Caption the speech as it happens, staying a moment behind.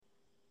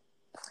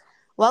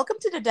Welcome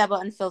to the Double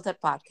Unfiltered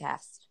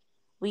podcast.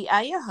 We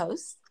are your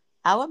hosts,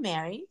 Our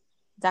Mary,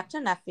 Dr.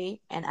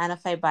 Nuffy, and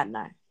Anafai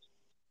Butler.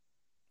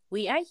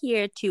 We are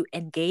here to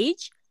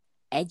engage,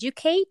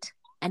 educate,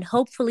 and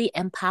hopefully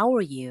empower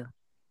you.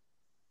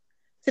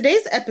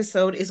 Today's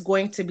episode is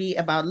going to be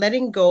about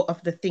letting go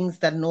of the things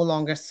that no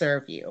longer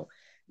serve you.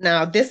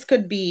 Now, this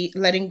could be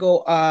letting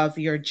go of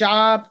your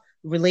job,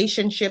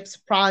 relationships,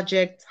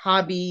 projects,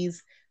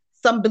 hobbies,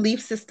 some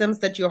belief systems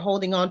that you're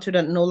holding on to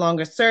that no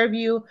longer serve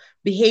you,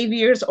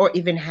 behaviors, or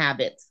even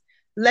habits.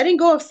 Letting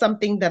go of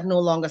something that no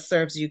longer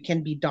serves you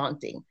can be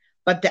daunting,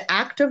 but the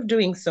act of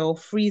doing so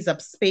frees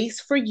up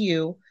space for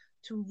you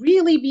to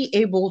really be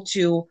able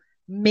to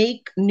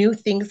make new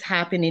things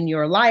happen in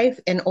your life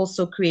and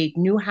also create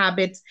new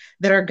habits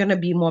that are going to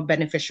be more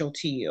beneficial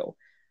to you.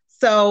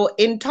 So,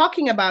 in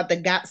talking about the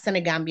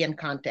Senegambian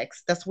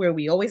context, that's where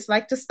we always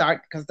like to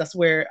start because that's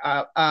where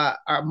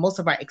most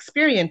of our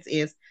experience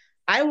is.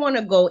 I want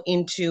to go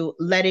into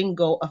letting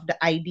go of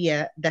the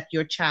idea that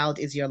your child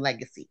is your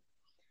legacy.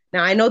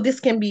 Now, I know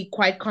this can be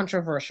quite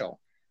controversial,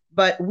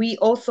 but we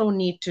also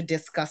need to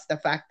discuss the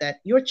fact that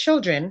your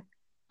children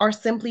are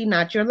simply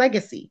not your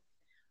legacy.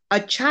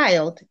 A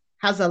child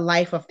has a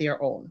life of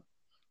their own.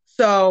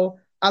 So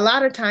a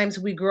lot of times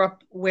we grew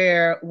up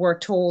where we're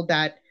told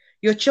that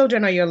your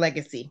children are your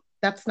legacy.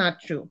 That's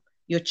not true.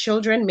 Your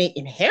children may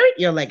inherit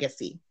your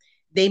legacy.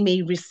 They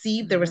may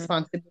receive the Mm-hmm.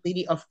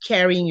 responsibility of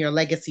carrying your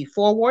legacy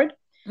forward.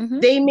 Mm-hmm.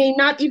 They may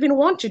not even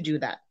want to do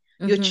that.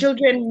 Your Mm-hmm.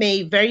 children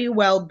may very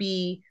well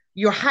be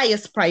your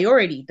highest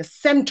priority, the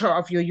center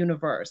of your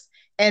universe.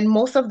 And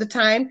most of the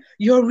time,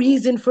 your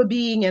reason for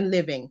being and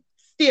living.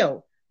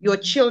 Still, your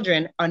Mm-hmm.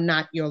 children are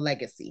not your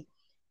legacy.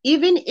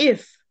 Even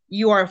if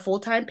you are a full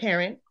time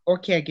parent or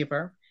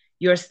caregiver,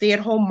 you're a stay at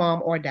home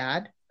mom or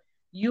dad,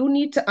 you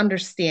need to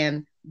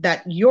understand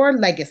that your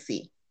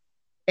legacy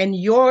and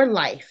your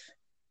life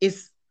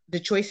is the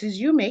choices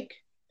you make,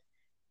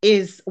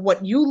 is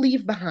what you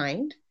leave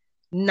behind,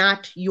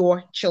 not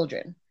your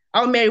children.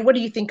 Oh, Mary, what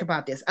do you think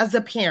about this? As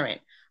a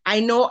parent, I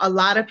know a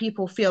lot of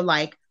people feel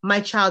like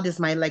my child is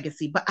my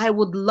legacy, but I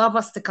would love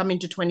us to come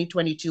into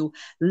 2022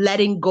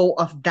 letting go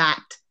of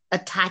that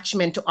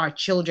attachment to our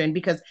children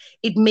because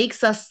it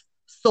makes us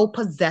so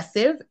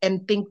possessive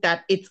and think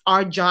that it's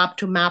our job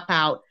to map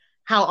out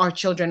how our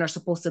children are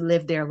supposed to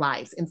live their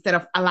lives instead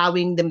of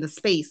allowing them the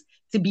space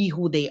to be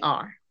who they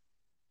are.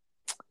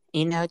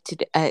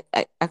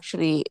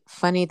 Actually,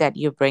 funny that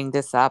you bring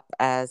this up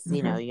as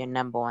Mhm. your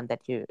number one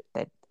that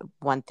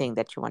one thing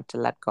that you want to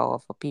let go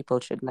of, or people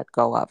should let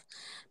go of,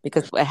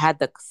 because I had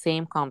the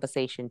same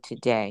conversation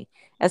today,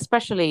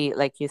 especially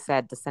like you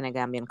said, the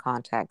Senegambian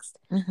context.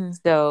 Mm-hmm.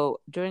 So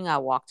during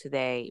our walk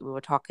today, we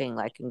were talking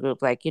like in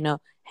group, like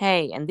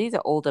hey, and these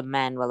are older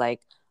men were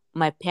like,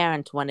 my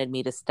parent wanted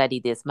me to study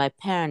this. My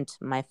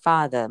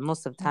father,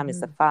 most of the time, is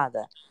the Mhm.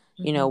 father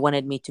Mm-hmm.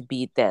 wanted me to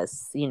be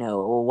this,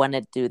 or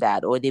wanted to do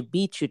that, or they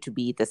beat you to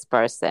be this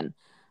person.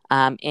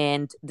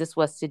 And this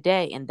was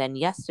today. And then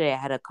yesterday, I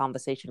had a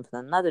conversation with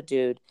another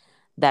dude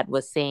that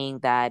was saying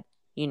that,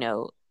 you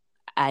know,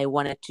 I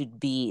wanted to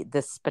be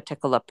this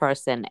particular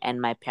person,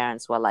 and my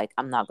parents were like,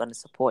 I'm not going to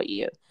support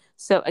you.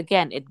 So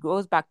again, it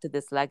goes back to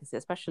this legacy,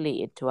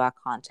 especially into our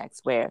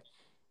context where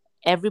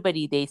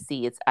everybody they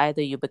see it's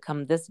either you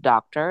become this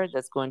doctor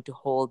that's going to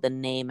hold the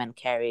name and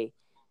carry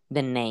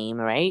the name,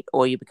 right,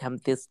 or you become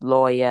this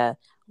lawyer,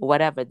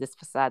 whatever, this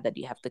facade that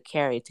you have to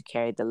carry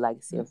the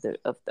legacy of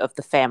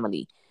the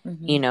family.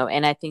 Mm-hmm.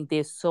 And I think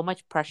there's so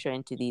much pressure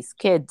into these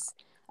kids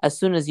as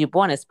soon as you're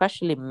born,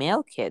 especially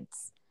male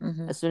kids.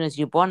 Mm-hmm. As soon as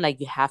you're born, like,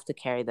 you have to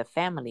carry the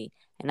family,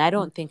 and I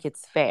don't think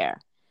it's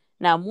fair.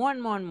 Now, more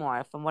and more and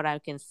more, from what I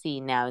can see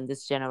now in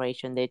this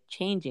generation, they're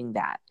changing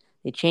that.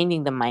 They're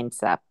changing the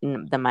mindset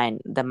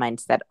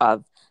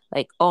of,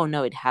 like, oh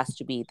no, it has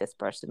to be this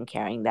person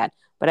carrying that.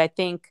 But I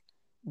think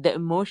the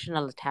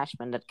emotional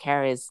attachment that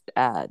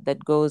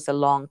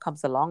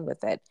comes along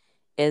with it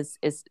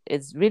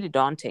is really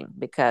daunting,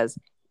 because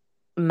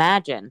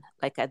imagine,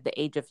 like, at the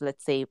age of,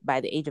 let's say,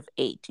 by the age of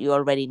 8, you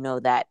already know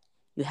that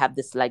you have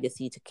this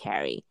legacy to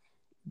carry.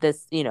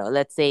 This,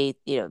 let's say,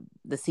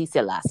 the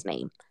Cecil last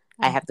name.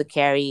 I have to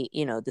carry,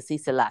 the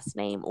Cecil last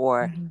name,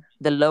 or Mm-hmm.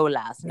 the Low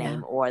last Yeah.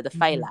 name, or the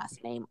Fai Mm-hmm.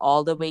 last name,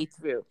 all the way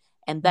through.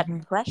 And that Mm-hmm.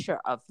 pressure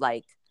of,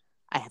 like,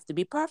 I have to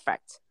be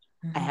perfect.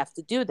 I Mm-hmm. have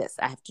to do this.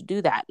 I have to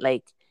do that.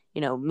 Like,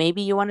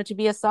 maybe you wanted to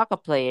be a soccer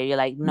player. You're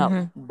like,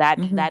 no, that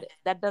Mm-hmm.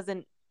 that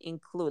doesn't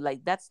include,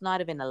 like, that's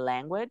not even a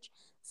language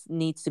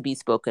needs to be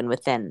spoken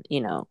within,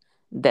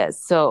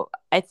 this. So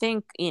I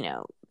think,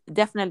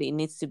 definitely it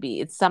needs to be,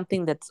 it's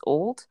something that's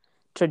old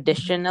Mm-hmm.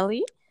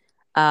 traditionally.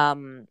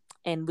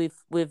 And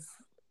we've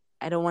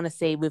I don't want to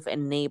say we've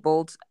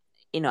enabled,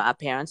 our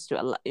parents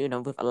to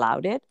we've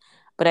allowed it,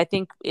 but I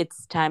think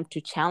it's time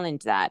to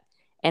challenge that.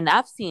 And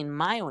I've seen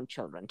my own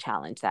children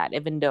challenge that,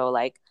 even though,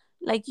 like,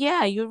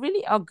 yeah, you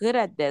really are good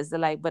at this. They're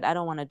like, but I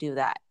don't want to do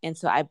that. And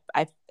so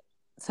I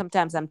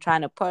sometimes I'm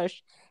trying to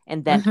push,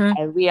 and then Mm-hmm.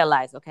 I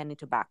realize, okay, I need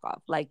to back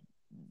off. Like,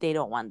 they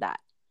don't want that,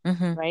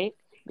 Mm-hmm. right?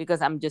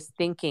 because I'm just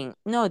thinking,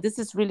 no, this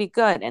is really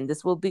good and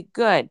this will be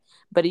good.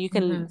 But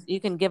Mm-hmm. you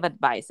can give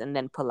advice and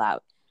then pull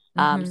out.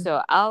 Mm-hmm.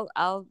 So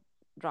I'll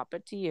drop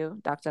it to you,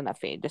 Dr.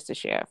 Nafi, just to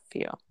share a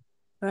few.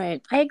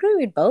 Right. I agree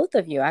with both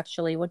of you.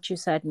 Actually, what you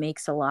said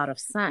makes a lot of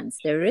sense.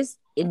 There is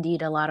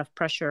indeed a lot of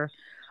pressure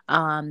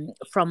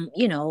from,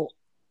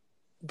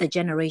 the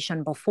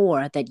generation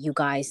before that you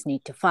guys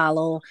need to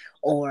follow,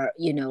 or,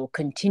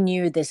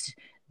 continue this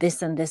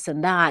and this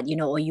and that,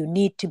 or you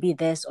need to be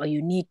this or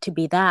you need to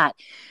be that.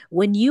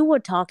 When you were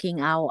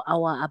talking our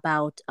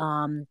about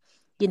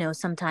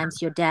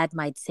sometimes your dad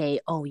might say,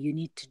 oh, you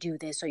need to do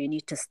this or you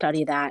need to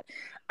study that.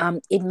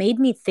 It made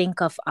me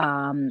think of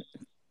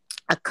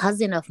a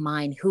cousin of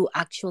mine who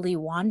actually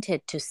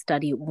wanted to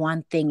study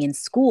one thing in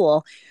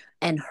school,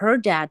 and her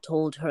dad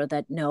told her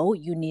that no,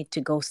 you need to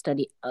go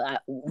study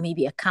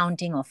maybe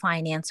accounting or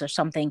finance or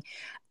something,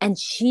 and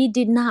she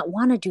did not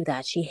want to do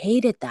that. She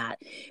hated that.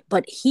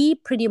 But he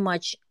pretty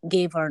much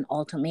gave her an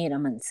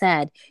ultimatum and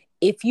said,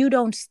 if you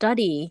don't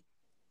study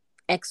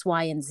X,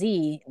 Y, and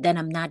Z, then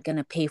I'm not going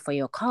to pay for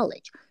your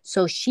college.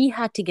 So she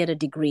had to get a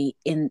degree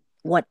in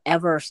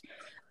whatever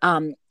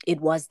it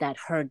was that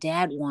her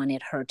dad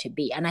wanted her to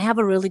be. And I have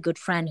a really good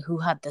friend who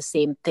had the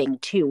same thing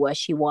too, where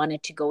she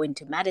wanted to go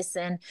into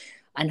medicine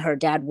and her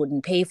dad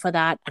wouldn't pay for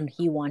that. And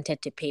he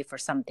wanted to pay for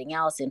something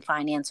else in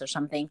finance or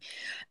something.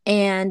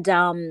 And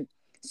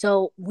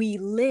so we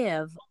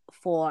live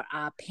for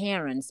our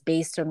parents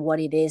based on what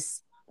it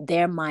is,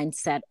 their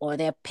mindset or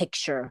their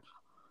picture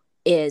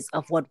is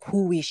of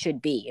who we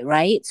should be,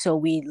 right? So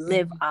we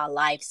live our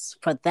lives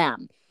for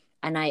them.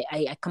 And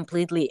I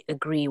completely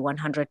agree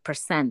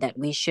 100% that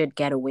we should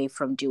get away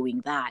from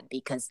doing that,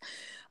 because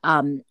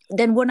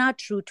then we're not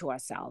true to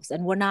ourselves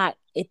and we're not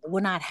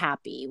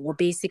happy. We're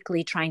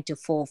basically trying to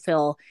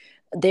fulfill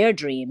their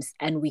dreams,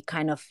 and we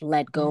kind of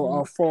let go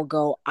or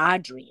forego our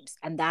dreams.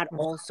 And that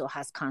also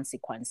has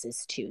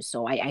consequences too.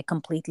 So I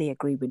completely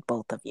agree with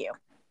both of you.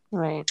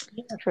 Right.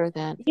 Sure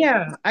that.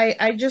 Yeah,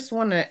 I just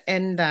want to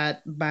end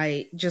that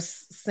by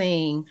just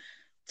saying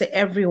to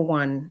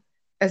everyone,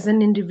 as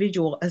an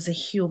individual, as a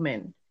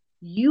human,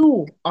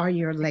 you are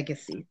your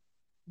legacy.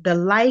 The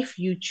life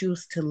you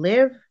choose to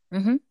live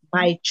Mm-hmm.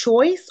 by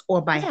choice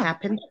or by Yeah.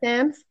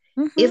 happenstance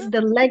Mm-hmm. is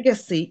the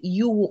legacy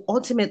you will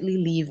ultimately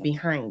leave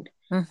behind.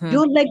 Mm-hmm.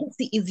 Your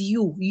legacy is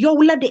you. Yow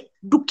la de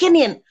du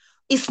keneen.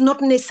 It's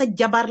not ne sa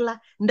jabar la,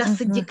 ndax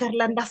sa Mm-hmm. jëkkër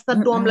la, ndax sa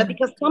doom la, Mm-mm.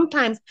 because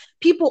sometimes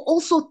people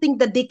also think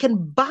that they can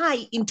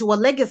buy into a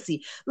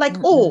legacy. Like,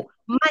 Mm-mm. oh,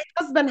 my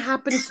husband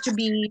happens to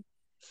be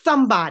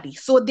somebody.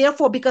 So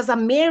therefore, because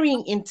I'm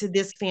marrying into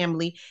this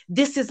family,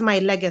 this is my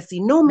legacy.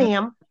 No,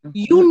 ma'am.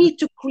 You Mm-mm. need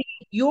to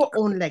create your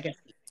own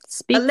legacy. A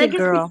Speak it, legacy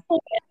girl.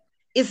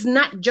 is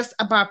not just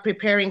about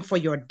preparing for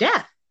your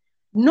death.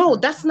 No,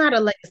 that's not a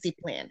legacy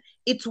plan.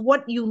 It's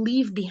what you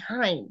leave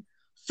behind.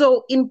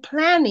 So, in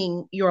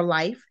planning your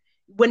life,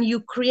 when you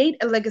create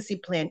a legacy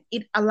plan,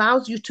 it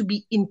allows you to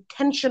be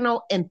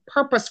intentional and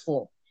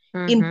purposeful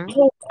in Mm-hmm.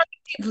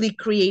 proactively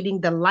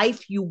creating the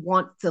life you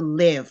want to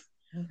live.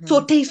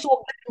 So, tay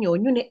so ganyo,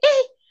 ñu ne,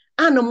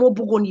 ana mo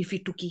bugon yi fi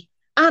tukki,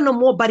 ana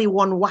mo bari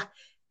won wa.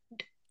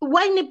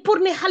 Why ne pour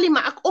ne Halima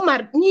ak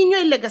Omar ñi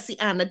ñoy legacy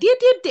ana de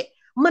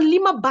man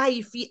lima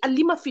bàyyi fi ak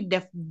lima fi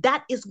def,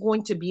 that is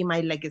going to be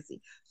my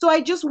legacy. So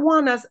I just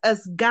want us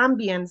as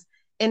Gambians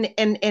and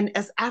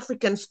as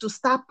Africans to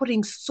stop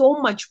putting so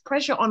much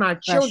pressure on our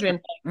Pressure. children,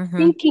 Mm-hmm.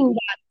 thinking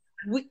that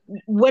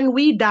when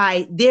we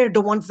die, they're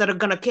the ones that are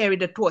going to carry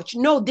the torch.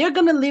 No, they're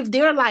going to live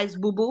their lives,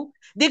 boo boo.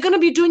 They're going to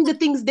be doing the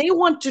things they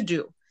want to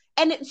do.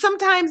 And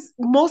sometimes,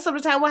 most of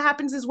the time, what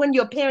happens is when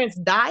your parents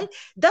die,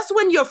 that's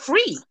when you're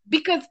free,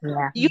 because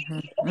Yeah. you,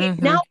 okay,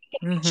 Mm-hmm. now I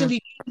can Mm-hmm.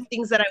 actually do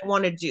things that I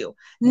want to do.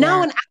 Now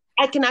Yeah. and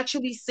I can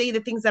actually say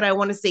the things that I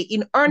want to say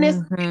in earnest,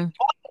 Mm-hmm.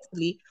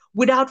 honestly,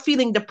 without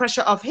feeling the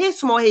pressure of, hey,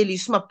 small Haley,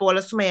 small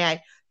Paula, small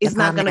I The is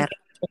not going to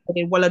Palmer.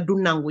 get wala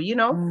dunangu, you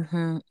know?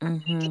 Mm-hmm.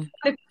 Mm-hmm.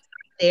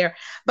 There.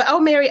 But oh,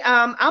 Mary,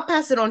 I'll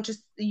pass it on to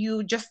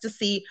you just to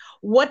see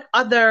what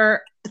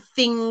other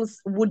things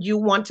would you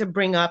want to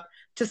bring up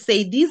to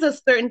say these are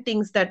certain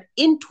things that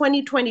in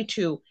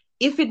 2022,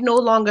 if it no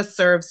longer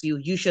serves you,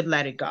 you should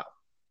let it go.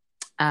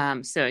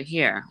 So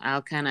here,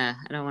 I'll kind of,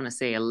 I don't want to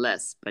say a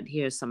list, but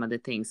here's some of the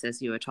things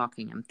as you were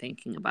talking, I'm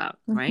thinking about,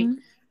 right? Mm-hmm.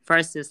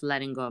 First is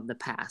letting go of the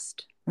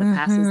past. The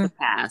past is Mm-hmm. the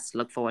past.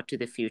 Look forward to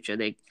the future.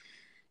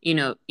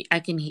 I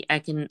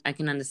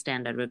can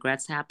understand that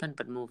regrets happen,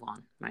 but move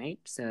on, right?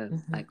 So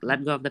Mm-hmm. like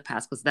let go of the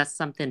past, because that's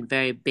something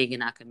very big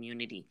in our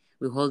community.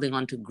 We're holding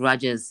on to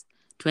grudges,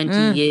 20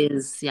 Mm.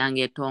 years,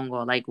 Yange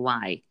Tongo, like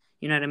why?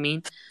 You know what I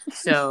mean?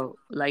 So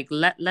like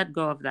let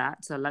go of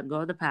that. So let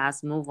go of the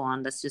past, move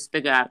on. Let's just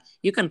figure out,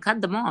 you can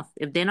cut them off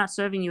if they're not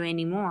serving you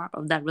anymore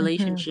of that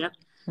relationship,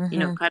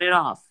 Mm-hmm. cut it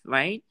off,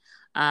 right?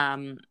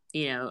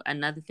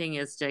 Another thing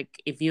is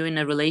like if you're in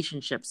a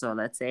relationship, so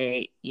let's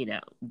say,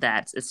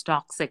 that is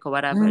toxic or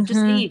whatever, just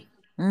Mm-hmm. leave.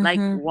 Like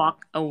Mm-hmm.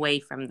 walk away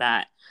from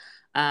that.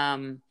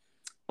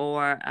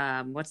 Or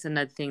what's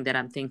another thing that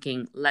I'm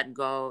thinking? Let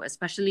go,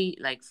 especially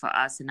like for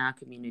us in our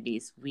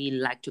communities, we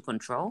like to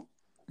control,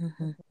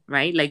 Mm-hmm.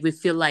 right? Like we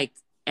feel like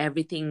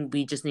everything,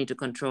 we just need to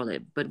control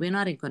it, but we're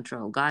not in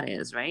control. God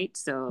is, right?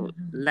 So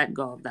let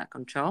go of that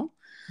control.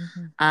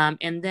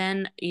 And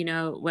then,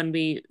 when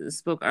we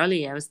spoke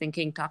earlier, I was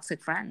thinking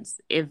toxic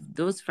friends. If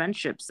those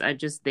friendships are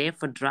just there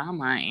for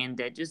drama and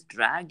they just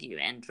drag you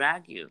and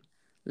drag you,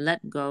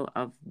 let go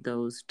of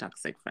those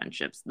toxic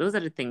friendships. Those are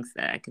the things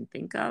that I can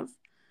think of.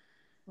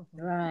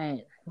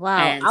 Right. Wow.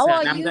 And How so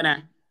are I'm you?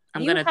 gonna,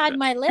 I'm You gonna. had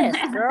my list,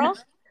 girl.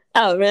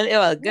 Oh, really?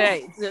 Well,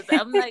 great. So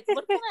I'm like,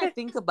 what can I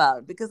think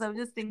about? Because I'm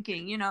just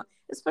thinking,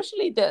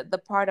 especially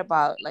the part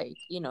about, like,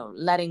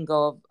 letting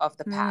go of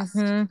the past.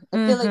 I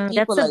feel like That's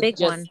people a are big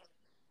one. just,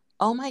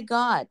 oh my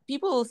God,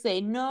 people will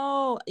say,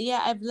 no,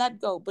 yeah, I've let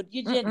go, but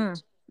you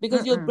didn't,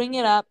 because you'll bring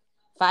it up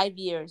 5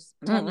 years,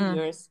 10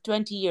 years,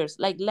 20 years.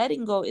 Like,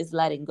 letting go is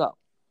letting go.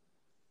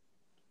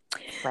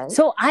 Right?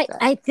 So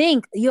I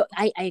think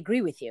I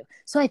agree with you.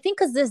 So I think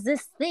because there's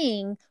this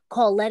thing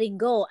called letting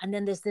go, and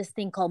then there's this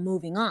thing called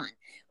moving on,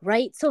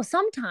 right? So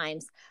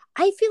sometimes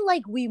I feel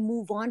like we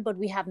move on, but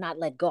we have not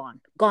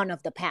gone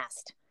of the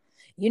past.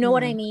 You know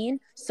what I mean?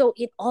 So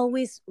it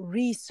always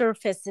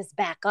resurfaces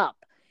back up.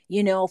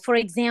 For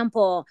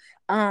example,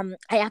 I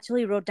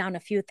actually wrote down a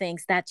few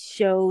things that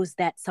shows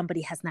that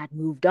somebody has not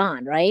moved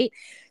on, right?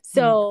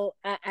 So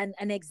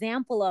an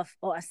example of,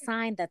 or a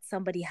sign that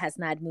somebody has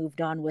not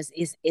moved on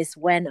is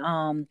when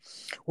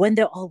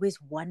they're always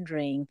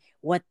wondering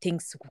what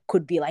things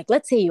could be like.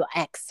 Let's say your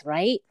ex,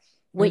 right?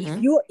 Where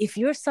if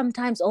you're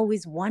sometimes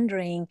always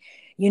wondering,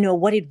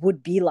 what it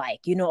would be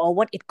like, or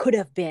what it could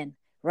have been,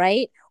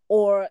 right?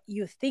 Or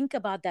you think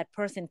about that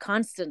person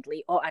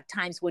constantly, or at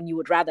times when you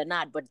would rather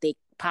not, but they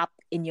pop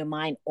in your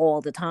mind all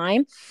the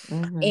time.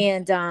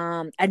 And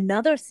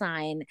another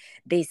sign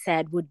they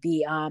said would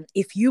be,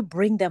 if you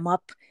bring them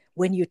up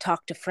when you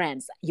talk to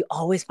friends, you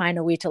always find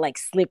a way to like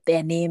slip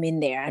their name in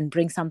there and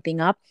bring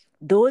something up.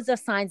 Those are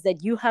signs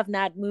that you have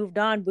not moved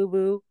on, boo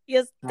boo.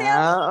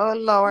 Oh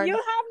Lord, you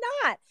have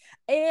not.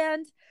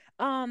 And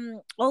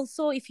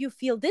also, if you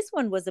feel, this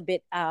one was a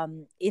bit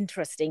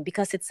interesting,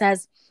 because it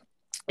says,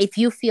 if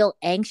you feel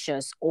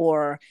anxious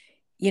or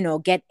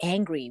get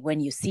angry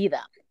when you see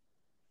them,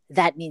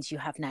 that means you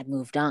have not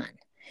moved on.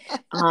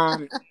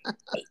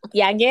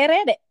 Yeah, get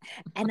it.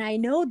 And I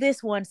know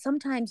this one,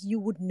 sometimes you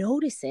would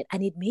notice it,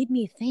 and it made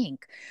me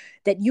think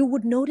that you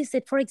would notice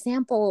it. For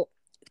example,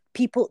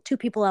 two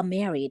people are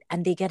married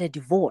and they get a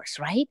divorce,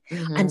 right?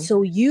 And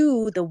so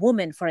you, the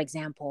woman, for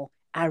example,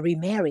 are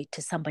remarried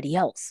to somebody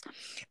else.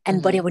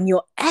 And but when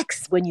you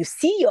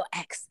see your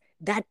ex,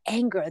 that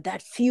anger,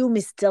 that fume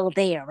is still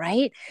there,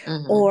 right?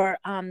 Or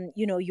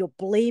you're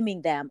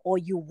blaming them, or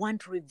you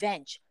want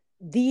revenge.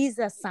 These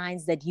are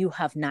signs that you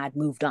have not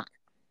moved on.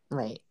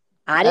 Right.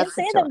 I didn't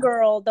say them,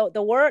 girl.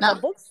 The word, no.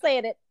 The book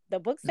said it. The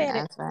book said it.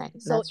 That's right.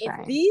 So that's if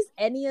right.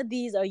 any of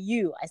these are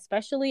you,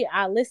 especially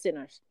our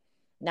listeners,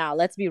 now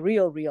let's be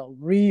real.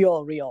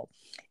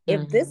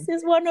 If this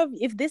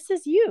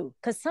is you,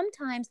 because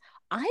sometimes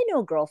I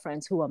know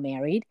girlfriends who are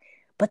married,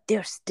 but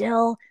they're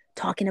still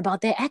talking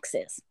about their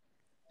exes.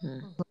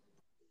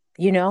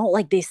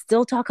 Like they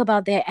still talk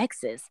about their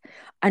exes.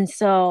 And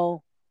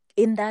so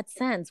in that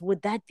sense,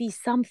 would that be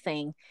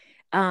something?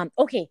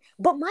 Okay.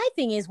 But my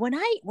thing is, when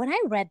I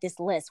read this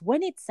list,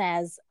 when it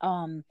says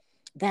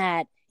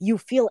that you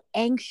feel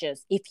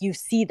anxious if you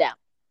see them.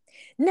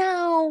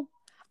 Now,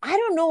 I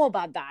don't know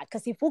about that,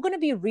 because if we're going to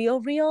be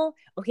real,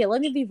 okay,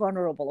 let me be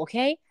vulnerable,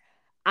 okay?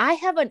 I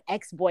have an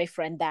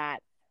ex-boyfriend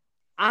that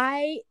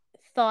I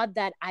thought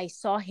that I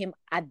saw him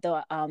at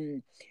the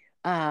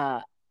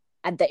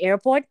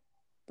airport,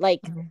 like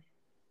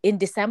in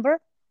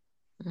December,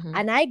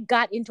 and I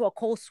got into a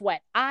cold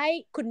sweat.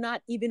 I could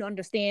not even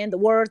understand the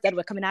words that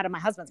were coming out of my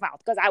husband's mouth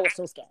because I was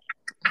so scared.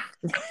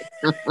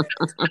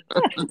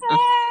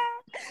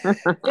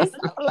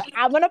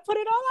 I'm going to put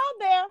it all out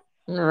there.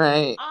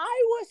 Right.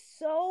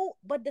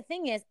 But the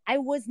thing is, I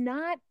was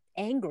not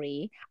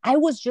angry. I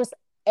was just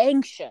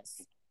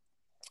anxious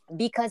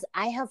because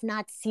I have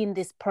not seen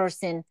this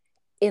person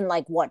in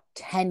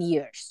 10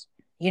 years.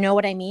 You know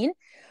what I mean?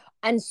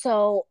 And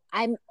so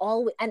I'm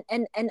always,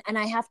 and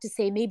I have to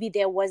say, maybe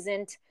there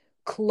wasn't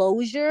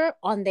closure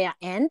on their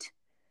end.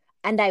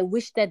 And I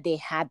wish that they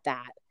had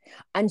that.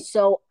 And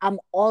so I'm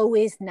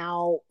always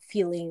now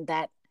feeling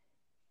that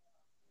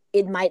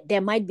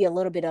there might be a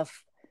little bit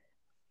of,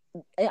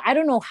 I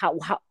don't know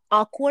how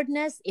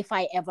awkwardness if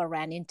I ever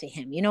ran into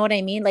him. You know what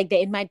I mean? Like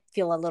it might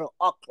feel a little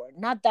awkward.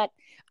 Not that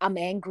I'm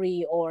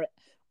angry or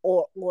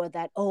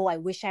that, oh, I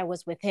wish I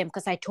was with him,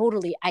 because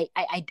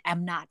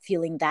I'm not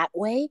feeling that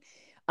way.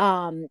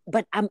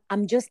 But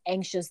I'm just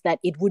anxious that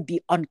it would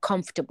be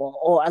uncomfortable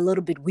or a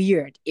little bit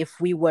weird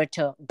if we were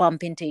to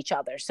bump into each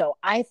other. So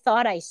I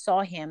thought I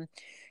saw him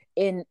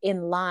in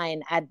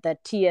line at the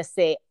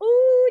TSA.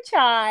 Ooh,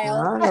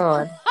 child. Oh,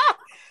 Lord.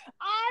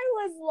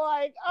 I was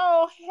like,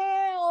 oh,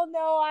 hell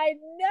no, I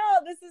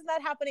know this is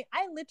not happening.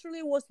 I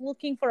literally was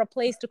looking for a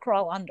place to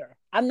crawl under.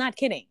 I'm not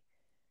kidding.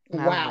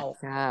 Wow.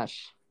 Oh,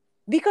 gosh.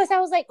 Because I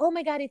was like, oh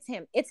my God, it's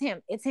him.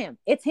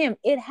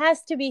 It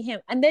has to be him.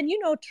 And then,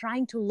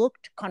 trying to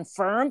look to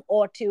confirm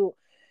or to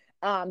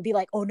be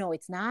like, oh no,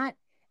 it's not.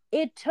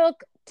 It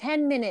took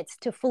 10 minutes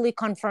to fully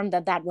confirm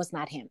that that was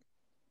not him.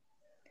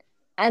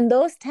 And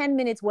those 10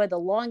 minutes were the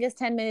longest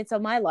 10 minutes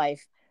of my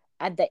life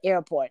at the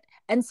airport.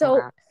 And so,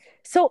 Wow.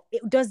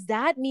 does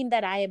that mean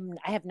that I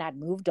have not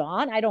moved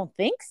on? I don't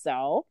think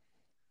so.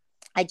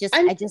 And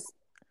I just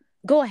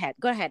go ahead.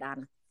 Go ahead,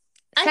 Anna.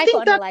 I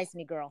think that Psychoanalyze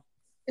me, girl.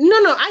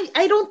 no,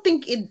 I don't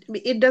think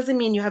it doesn't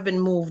mean you haven't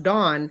moved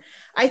on.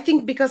 I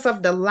think because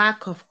of the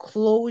lack of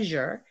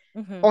closure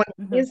Mm-hmm. on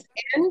Mm-hmm. his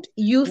end,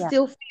 you Yeah.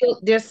 still feel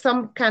there's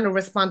some kind of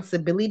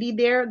responsibility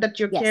there that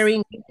you're Yes.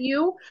 carrying with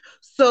you.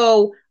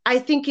 So I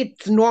think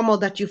it's normal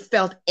that you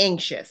felt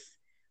anxious.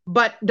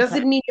 But does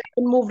Okay. it mean you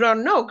haven't moved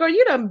on? No, girl,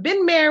 you done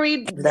been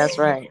married, That's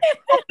right.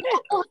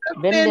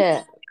 Been husband,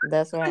 there.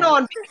 That's been right.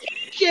 on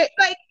vacation.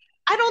 Like,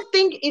 I don't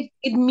think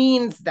it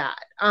means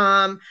that.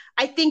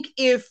 I think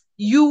if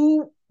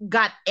you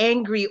got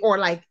angry or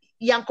like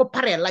Yanko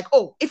Parel, like,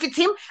 oh, if it's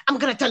him, I'm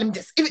gonna tell him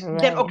this. Then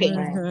Right. okay,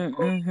 Right.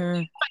 Mm-hmm.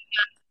 Mm-hmm.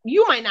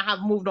 you might not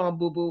have moved on,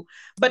 boo boo,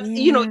 but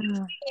you're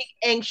Yeah.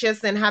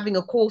 anxious and having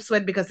a cold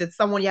sweat because it's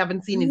someone you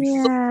haven't seen in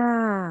so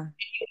Yeah.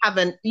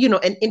 haven't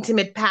an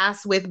intimate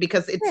past with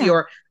because it's Yeah.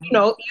 your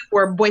you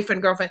were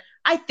boyfriend girlfriend.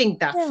 I think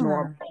that's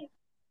normal.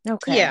 Yeah.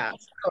 Okay. Yeah.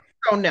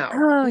 So no,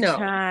 Oh, no.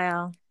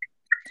 child.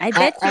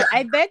 I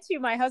I bet you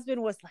my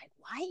husband was like,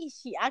 why is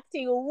she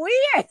acting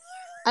weird?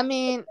 I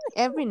mean,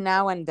 every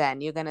now and then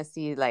you're gonna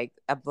see like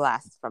a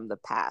blast from the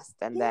past,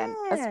 and then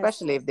Yes.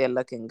 especially if they're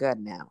looking good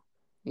now,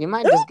 you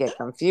might just get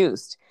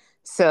confused.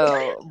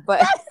 So,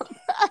 but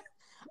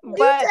You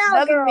but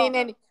tell, doesn't mean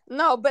girl. any.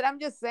 No, but I'm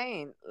just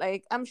saying,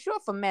 like, I'm sure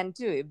for men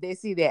too, if they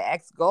see their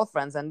ex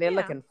girlfriends and they're Yeah.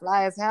 looking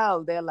fly as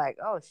hell, they're like,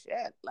 oh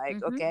shit, like,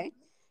 Mm-hmm. okay,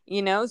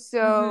 you know. So,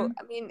 Mm-hmm.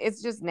 I mean,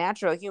 it's just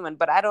natural human,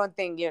 but I don't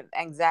think your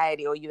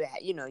anxiety or you're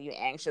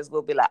anxious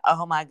will be like,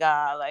 oh my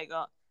god, like,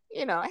 oh,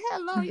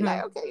 hell no. You're Mm-hmm.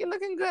 like, okay, you're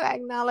looking good. I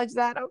acknowledge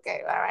that.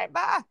 Okay, all right,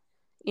 bye.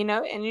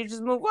 And you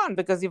just move on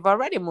because you've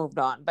already moved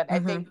on. But I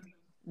Mm-hmm. think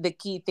the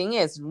key thing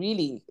is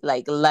really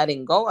like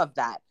letting go of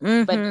that.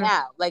 But Mm-hmm.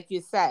 now, like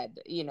you said,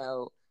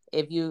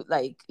 if you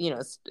like,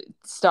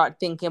 start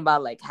thinking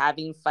about like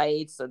having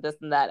fights or this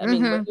and that. I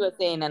mean, what Mm-hmm. you were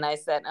saying, and I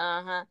said,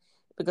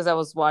 because I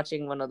was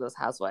watching one of those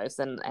housewives,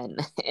 and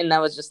and I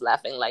was just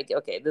laughing, like,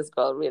 okay, this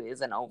girl really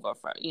isn't over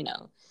for.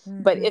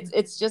 But Mm-hmm.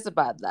 it's just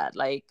about that,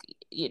 like,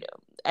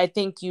 I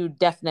think you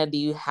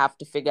definitely have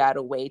to figure out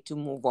a way to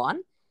move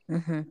on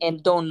Mm-hmm.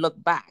 and don't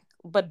look back.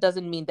 But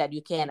doesn't mean that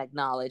you can't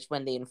acknowledge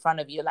when they're in front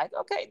of you, like,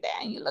 okay,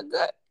 dang, you look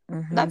good.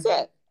 Mm-hmm. That's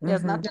it.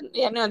 There's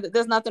Mm-hmm. nothing,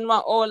 there's nothing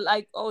wrong. Or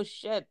like, oh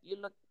shit, you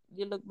look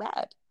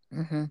bad.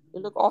 Mm-hmm. You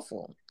look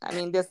awful. I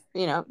mean,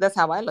 that's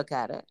how I look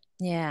at it.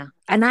 Yeah.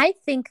 And I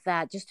think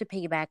that, just to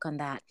piggyback on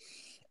that,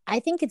 I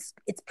think it's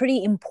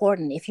pretty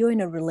important if you're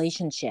in a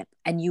relationship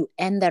and you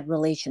end that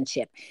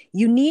relationship,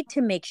 you need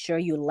to make sure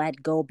you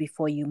let go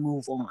before you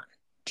move on.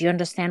 Do you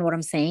understand what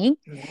I'm saying?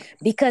 Yeah.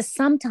 Because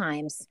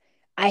sometimes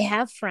I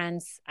have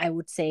friends, I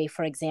would say,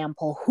 for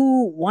example,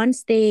 who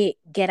once they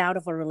get out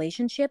of a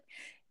relationship,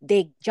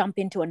 they jump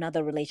into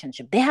another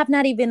relationship. They have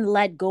not even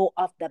let go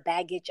of the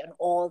baggage and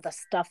all the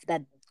stuff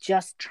that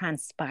just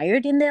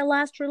transpired in their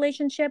last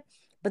relationship,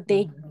 but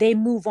Mhm. they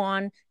move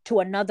on to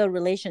another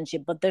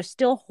relationship, but they're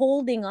still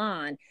holding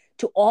on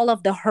to all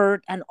of the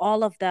hurt and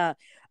all of the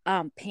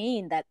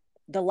pain that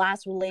the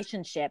last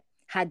relationship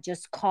had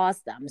just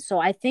caused them. So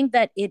I think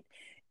that it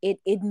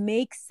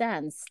makes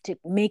sense to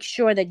make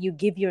sure that you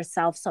give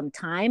yourself some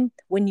time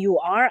when you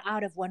are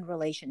out of one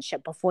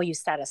relationship before you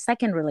start a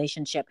second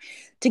relationship,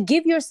 to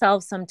give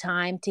yourself some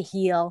time to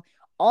heal.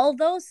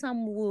 Although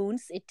some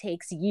wounds, it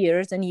takes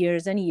years and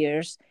years and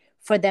years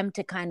for them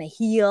to kind of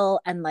heal,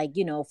 and like,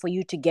 for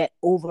you to get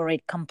over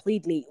it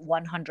completely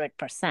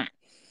 100%.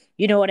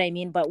 You know what I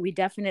mean? But we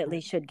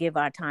definitely should give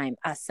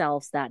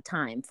ourselves that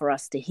time for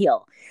us to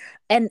heal.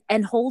 And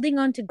holding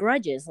on to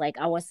grudges, like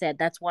I was said,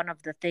 that's one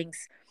of the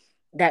things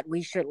that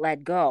we should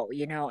let go.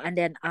 And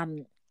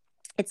then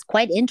it's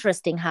quite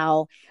interesting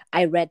how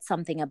I read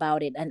something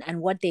about it,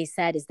 and what they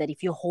said is that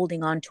if you're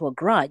holding on to a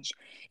grudge,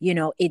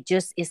 it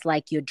just is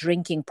like you're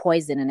drinking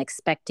poison and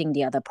expecting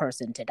the other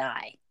person to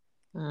die.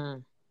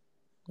 Mm.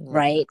 Yeah.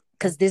 Right?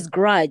 Because this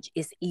grudge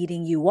is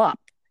eating you up,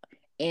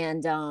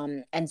 and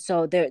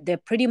so they're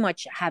pretty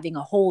much having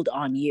a hold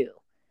on you.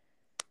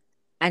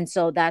 And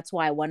so that's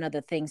why one of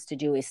the things to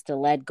do is to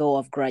let go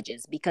of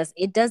grudges, because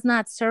it does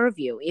not serve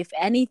you. If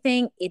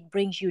anything, it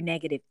brings you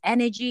negative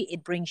energy,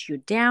 it brings you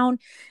down.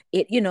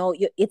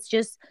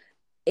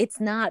 It's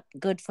not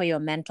good for your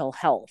mental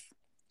health.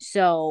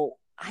 So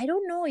I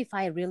don't know if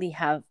I really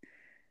have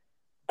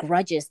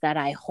grudges that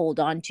I hold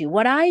on to.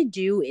 What I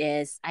do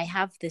is I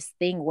have this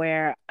thing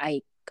where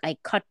I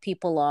cut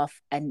people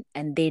off, and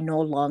they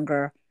no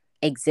longer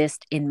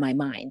exist in my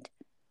mind.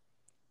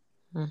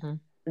 Mm-hmm.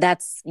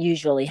 That's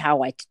usually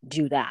how I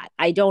do that.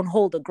 I don't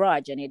hold a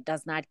grudge, and it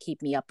does not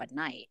keep me up at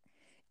night.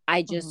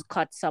 I Mm-hmm. just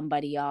cut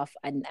somebody off,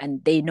 and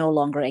they no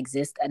longer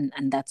exist, and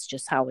that's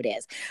just how it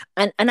is.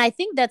 And I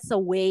think that's a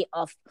way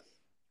of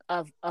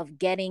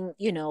getting,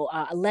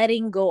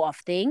 letting go of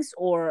things,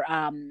 or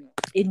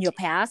in your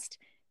past,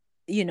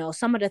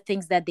 some of the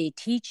things that they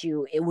teach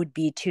you, it would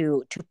be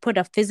to put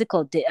a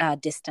physical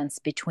distance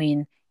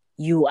between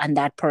you and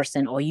that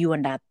person, or you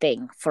and that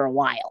thing, for a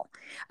while.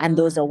 And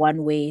those are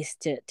one ways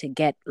to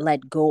get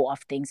let go of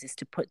things, is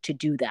to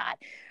do that.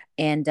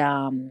 And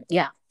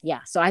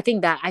yeah, so I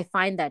think that I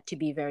find that to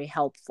be very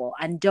helpful.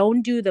 And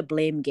don't do the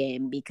blame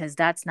game, because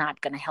that's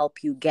not going to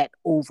help you get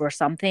over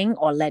something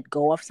or let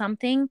go of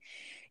something.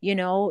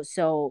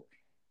 So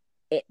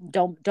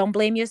don't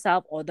blame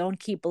yourself, or don't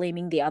keep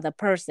blaming the other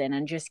person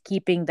and just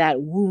keeping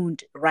that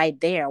wound right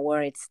there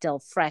where it's still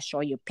fresh,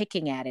 or you're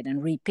picking at it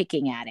and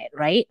repicking at it,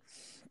 right?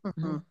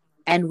 Mm-hmm.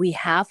 And we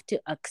have to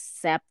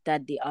accept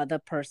that the other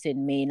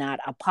person may not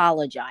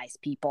apologize,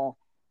 people.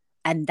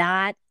 And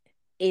that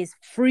is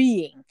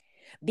freeing,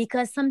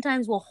 because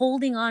sometimes we're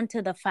holding on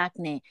to the fact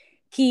that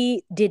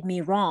he did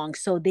me wrong,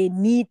 so they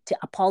need to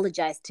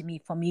apologize to me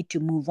for me to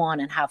move on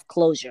and have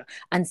closure.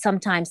 And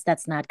sometimes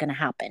that's not going to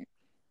happen.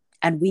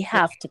 And we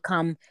have to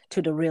come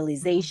to the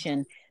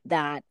realization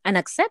that, and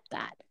accept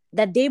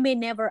that they may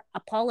never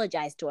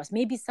apologize to us.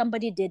 Maybe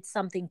somebody did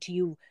something to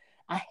you,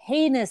 a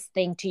heinous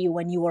thing to you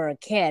when you were a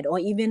kid, or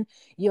even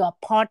your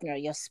partner,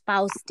 your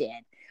spouse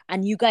did,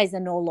 and you guys are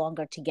no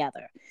longer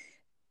together.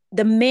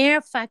 The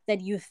mere fact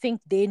that you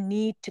think they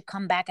need to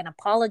come back and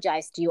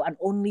apologize to you, and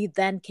only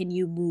then can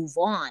you move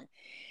on,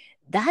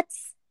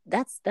 that's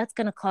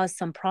going to cause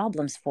some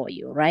problems for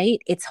you,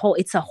 right? It's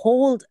a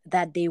hold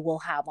that they will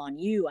have on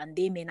you, and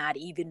they may not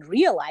even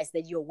realize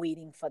that you're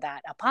waiting for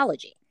that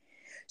apology.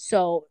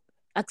 So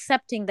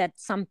accepting that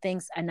some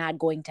things are not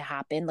going to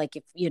happen, like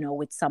if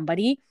with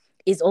somebody,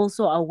 is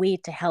also a way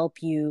to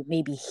help you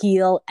maybe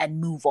heal and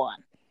move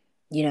on.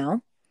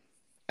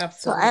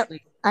 Absolutely.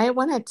 So I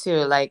wanted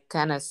to like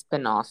kind of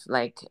spin off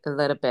like a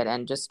little bit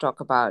and just talk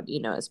about,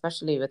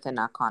 especially within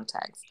our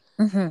context,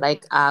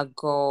 like our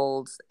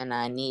goals and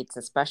our needs,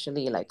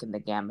 especially like in the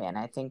Gambia. And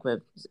I think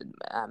we've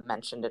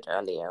mentioned it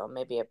earlier, or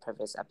maybe a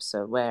previous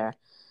episode, where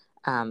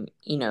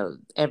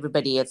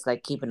everybody is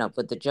like keeping up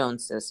with the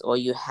Joneses, or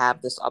you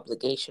have this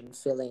obligation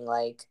feeling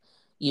like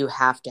you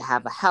have to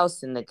have a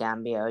house in the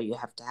Gambia, or you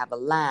have to have a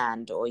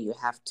land, or you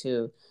have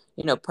to,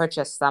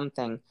 purchase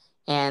something.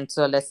 And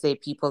so let's say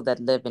people that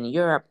live in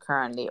Europe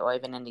currently, or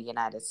even in the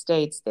United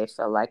States, they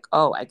feel like,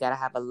 oh, I got to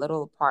have a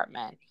little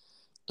apartment.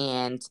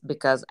 And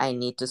because I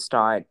need to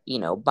start,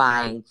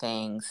 buying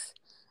things,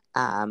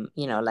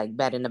 like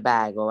bed in a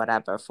bag or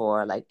whatever,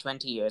 for like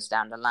 20 years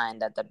down the line,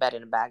 that the bed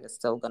in a bag is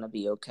still going to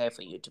be okay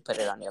for you to put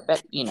it on your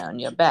bed, in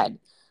your bed.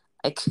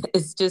 Like,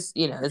 it's just,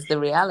 it's the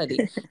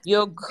reality.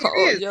 Your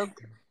goal,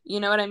 you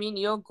know what I mean?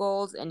 Your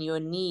goals and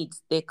your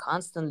needs, they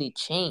constantly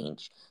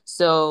change.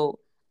 So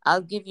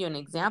I'll give you an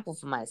example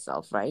for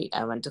myself, right?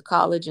 I went to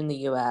college in the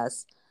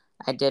US.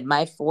 I did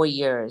my 4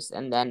 years.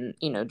 And then,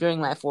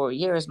 during my 4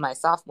 years, my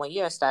sophomore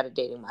year, I started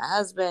dating my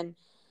husband,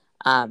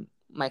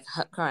 my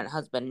current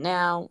husband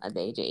now, at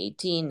the age of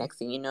 18. Next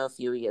thing you know, a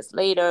few years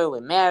later,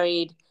 we're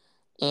married.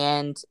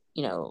 And,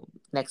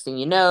 next thing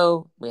you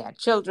know, we had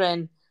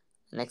children.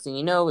 Next thing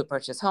you know, we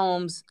purchased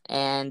homes.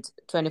 And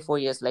 24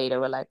 years later,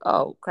 we're like,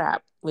 oh,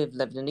 crap, we've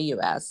lived in the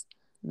US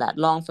that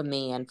long for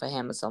me, and for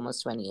him it's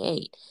almost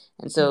 28.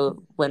 And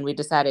so when we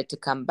decided to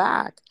come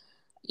back,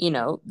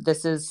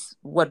 this is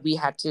what we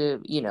had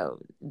to,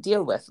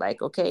 deal with.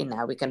 Like, okay,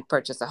 now we can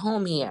purchase a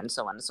home here, and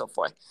so on and so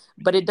forth.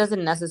 But it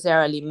doesn't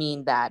necessarily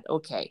mean that,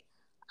 okay,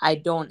 I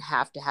don't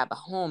have to have a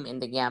home in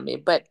the Gambia,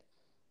 but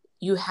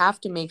you have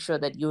to make sure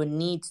that your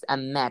needs are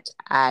met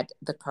at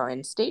the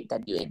current state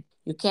that you're in.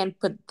 You can't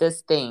put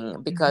this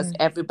thing, because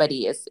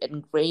everybody is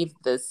engraved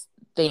this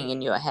thing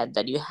in your head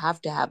that you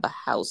have to have a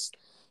house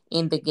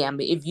in the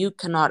Gambia if you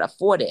cannot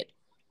afford it.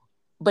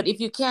 But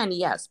if you can,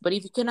 yes. But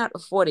if you cannot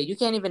afford it, you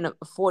can't even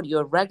afford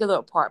your regular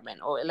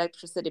apartment or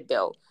electricity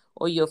bill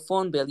or your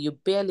phone bill. You're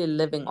barely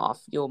living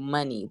off your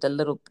money, the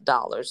little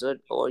dollars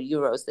or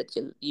euros that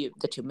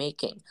you're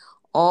making,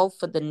 all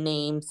for the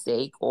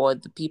namesake, or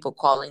the people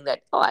calling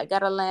that, oh, I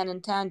got a land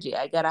in Tangier,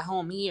 I got a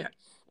home here.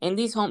 And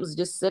these homes are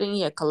just sitting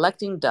here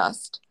collecting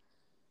dust.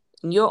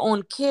 And your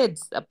own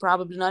kids are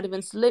probably not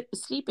even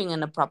sleeping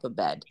in a proper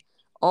bed,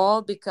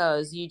 all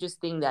because you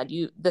just think that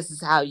this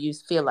is how you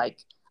feel like,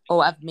 oh,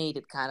 I've made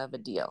it, kind of a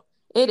deal.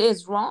 It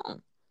is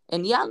wrong.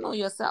 And y'all know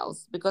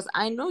yourselves, because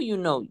I know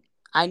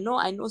I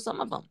know some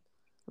of them,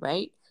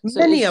 right? So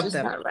Many it's of just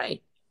them. not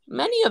right.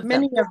 Many of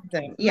Many them. of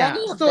them. Yeah.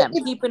 Many of So them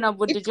keeping up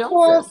with the it's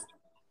called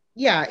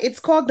Joneses. it's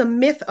called the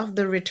myth of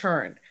the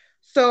return.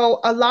 So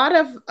a lot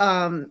of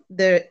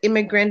the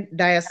immigrant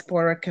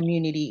diaspora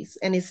communities,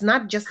 and it's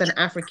not just an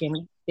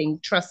African thing,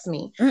 trust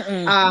me,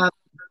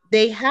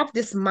 they have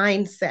this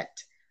mindset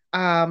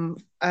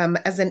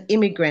as an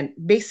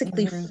immigrant,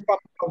 basically from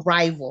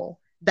arrival,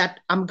 that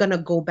I'm gonna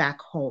go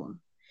back home.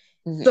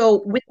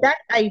 So with that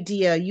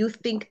idea, you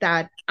think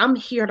that I'm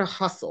here to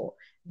hustle.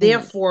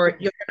 Therefore,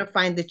 you're going to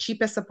find the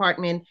cheapest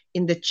apartment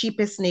in the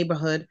cheapest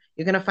neighborhood.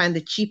 You're going to find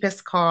the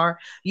cheapest car.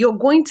 You're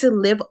going to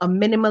live a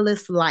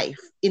minimalist life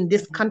in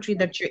this country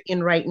that you're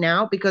in right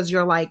now, because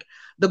you're like,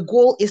 the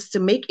goal is to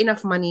make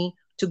enough money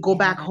to go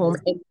back home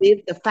and live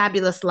the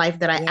fabulous life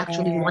that I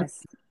actually want to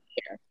live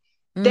here.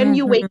 Then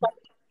you wake Mhm. up,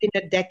 it's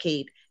been a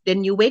decade.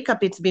 Then you wake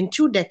up, it's been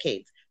 2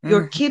 decades.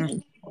 Your kids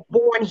Mhm. were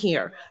born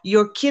here.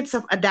 Your kids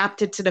have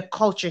adapted to the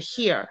culture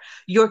here.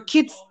 Your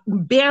kids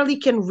barely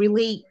can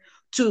relate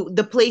to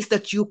the place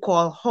that you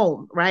call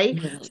home, right?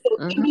 Mhm. So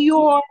in Mhm.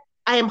 your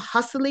I am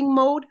hustling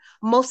mode,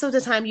 most of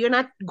the time you're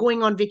not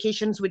going on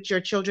vacations with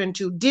your children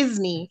to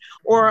Disney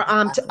or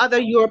to other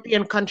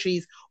European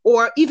countries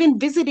or even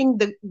visiting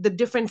the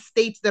different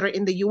states that are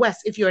in the US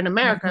if you're in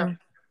America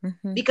Mhm.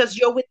 Mhm. because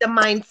you're with the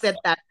mindset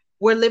that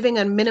we're living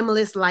a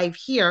minimalist life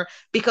here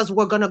because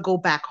we're going to go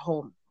back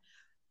home.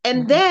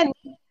 And Mhm. then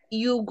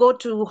you go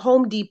to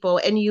Home Depot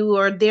and you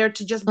are there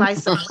to just buy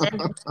some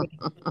random thing.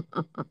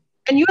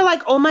 And you're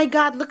like, oh my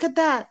God, look at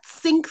that.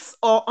 Sinks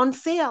are on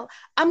sale.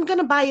 I'm going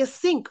to buy a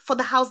sink for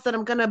the house that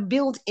I'm going to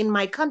build in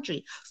my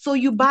country. So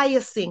you buy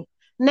a sink.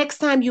 Next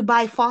time you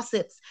buy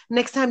faucets.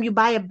 Next time you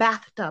buy a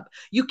bathtub.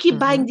 You keep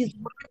buying Mhm. these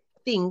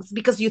things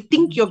because you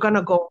think you're going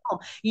to go home.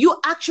 You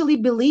actually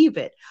believe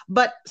it.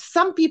 But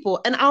some people,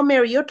 and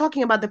Almeri, you're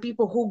talking about the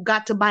people who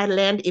got to buy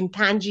land in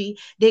Tangi,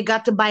 they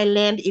got to buy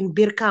land in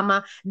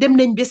Birkama, them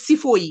named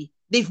Besifoyi,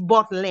 they've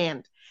bought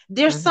land.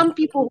 There's Mhm. some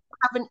people who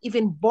haven't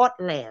even bought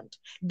land.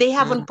 They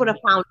haven't put a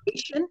Mhm.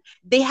 foundation,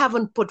 they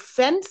haven't put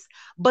fence,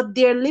 but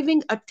they're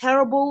living a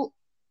terrible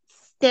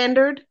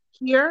standard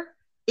here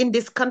in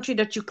this country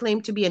that you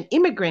claim to be an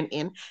immigrant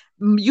in.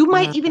 You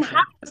might even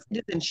have Mhm.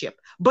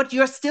 citizenship, but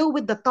you're still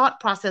with the thought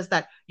process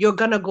that you're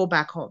going to go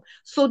back home.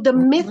 So the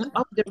myth Mhm.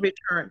 of the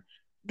return,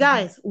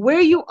 guys,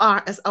 where you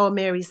are, as our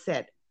Mary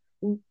said,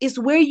 is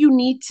where you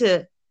need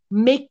to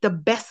make the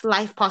best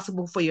life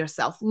possible for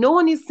yourself. No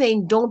one is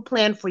saying don't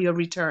plan for your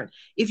return.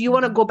 If you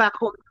want to Mhm. go back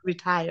home,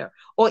 retire,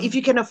 or if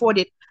you can afford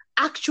it,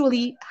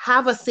 actually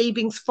have a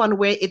savings fund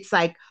where it's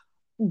like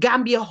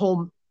Gambia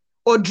home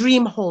or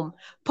dream home.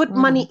 Put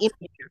money Mhm. in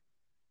there.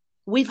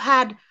 We've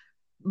had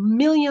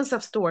millions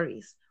of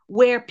stories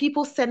where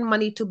people send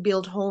money to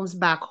build homes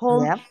back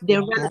home. Yep. Their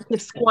Yep.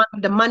 relatives squander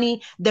the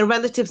money. Their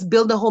relatives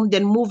build a home,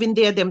 then move in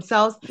there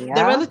themselves.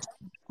 Their Yeah. relatives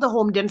build the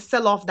home, then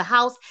sell off the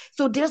house.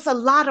 So there's a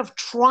lot of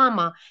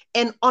trauma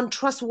and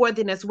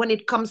untrustworthiness when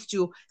it comes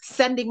to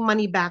sending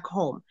money back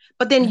home.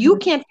 But then you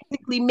Mhm. can't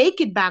physically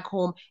make it back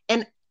home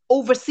and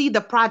oversee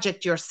the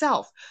project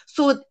yourself.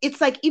 So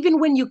it's like even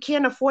when you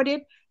can't afford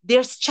it,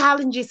 there's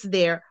challenges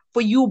there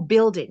for you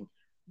building.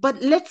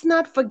 But let's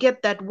not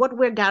forget that what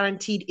we're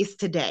guaranteed is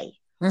today.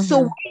 So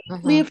Mhm. where you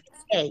Mhm. live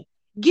today,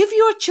 give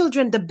your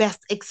children the best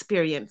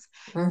experience.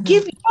 Mhm.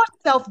 Give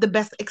yourself the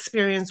best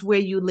experience where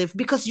you live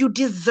because you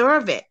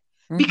deserve it.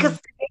 Because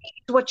Mhm. today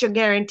is what you're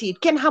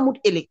guaranteed. Ken Hamut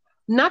Ilik.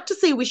 Not to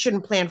say we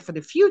shouldn't plan for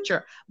the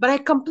future, but I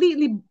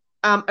completely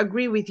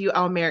agree with you,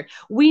 Almer.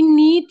 We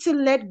need to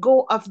let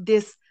go of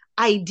this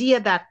idea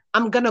that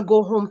I'm going to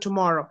go home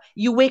tomorrow.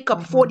 You wake up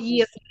Mhm. 40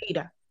 years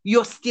later,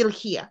 you're still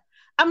here.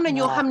 I'm not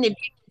Yeah.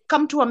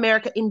 come to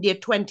America in their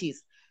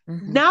 20s.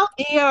 Mhm. Now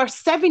they are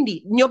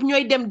 70. ñoom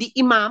ñooy dem di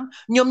imam,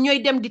 ñoom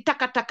ñooy dem di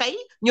takataka yi,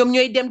 ñoom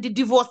ñooy dem di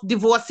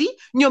divorce yi,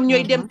 ñoom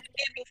ñooy dem Mhm. di Mhm.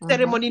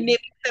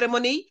 naming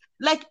ceremony yi.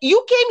 Like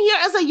you came here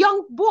as a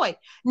young boy.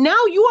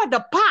 Now you are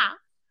the pa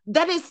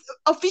that is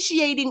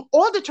officiating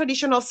all the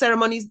traditional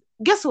ceremonies.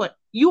 Guess what?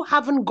 You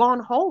haven't gone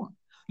home.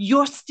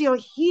 You're still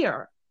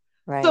here.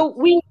 Right. So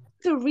we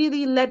need to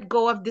really let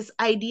go of this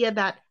idea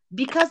that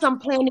because I'm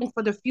planning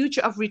for the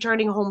future of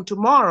returning home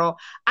tomorrow,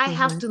 I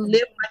have Mhm. to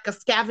live like a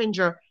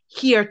scavenger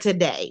here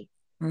today.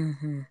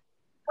 Mhm.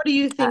 What do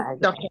you think, I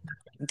Doctor?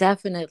 agree.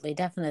 Definitely,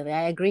 definitely.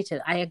 I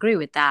agree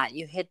with that.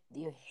 You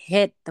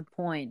hit the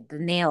point, the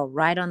nail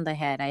right on the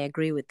head. I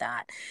agree with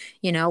that.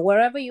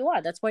 Wherever you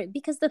are, that's where,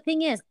 because the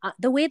thing is,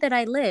 the way that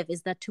I live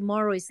is that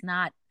tomorrow is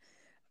not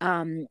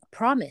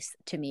promised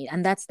to me,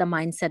 and that's the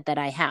mindset that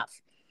I have.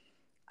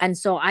 And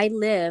so I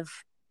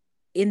live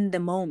in the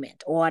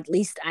moment, or at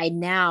least I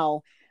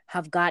now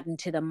have gotten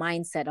to the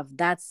mindset of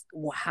that's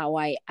how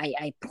I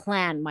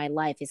plan my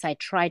life, is I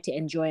try to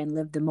enjoy and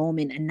live the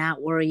moment and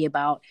not worry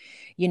about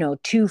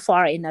too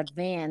far in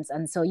advance.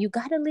 And so you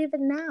got to live it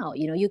now.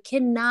 You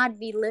cannot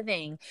be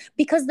living,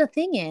 because the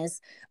thing is,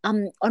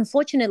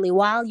 unfortunately,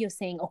 while you're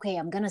saying, okay,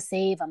 I'm gonna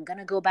save, I'm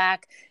gonna go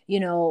back,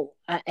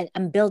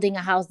 I'm building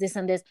a house, this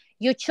and this,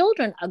 your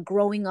children are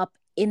growing up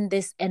in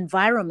this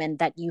environment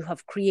that you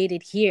have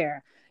created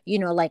here,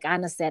 like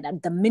Anna said,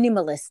 the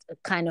minimalist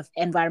kind of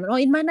environment, or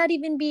it might not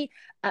even be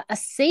a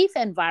safe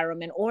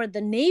environment, or the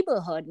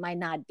neighborhood might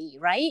not be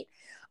right.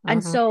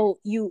 And Mhm. so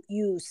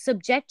you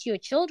subject your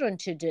children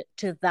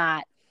to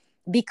that,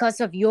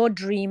 because of your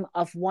dream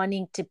of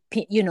wanting to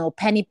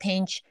penny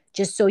pinch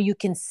just so you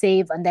can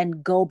save and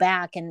then go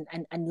back and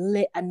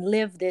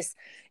live this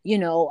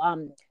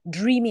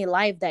dreamy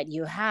life that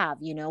you have,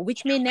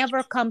 which may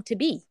never come to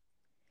be.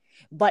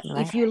 But if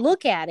Right. you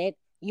look at it,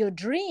 your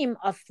dream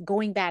of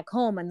going back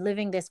home and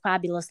living this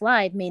fabulous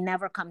life may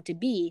never come to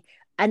be.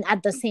 And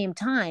at the same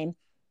time,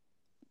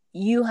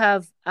 you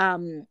have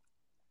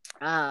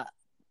uh,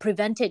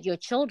 prevented your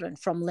children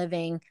from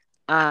living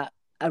uh,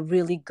 a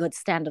really good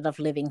standard of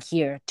living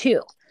here,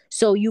 too.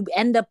 So you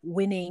end up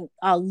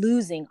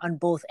losing on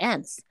both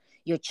ends.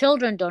 Your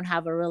children don't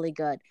have a really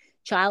good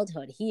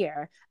childhood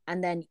here,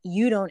 and then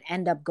you don't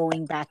end up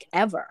going back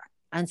ever.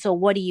 And so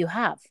what do you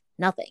have?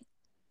 Nothing.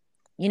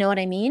 You know what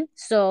I mean?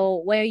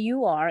 So where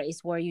you are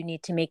is where you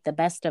need to make the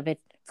best of it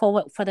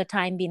for the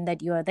time being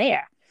that you're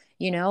there,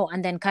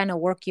 and then kind of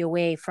work your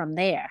way from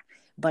there.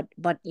 But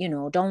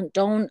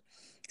don't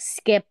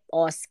skip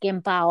or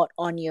skimp out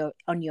on your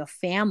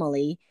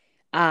family,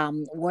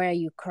 where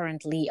you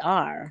currently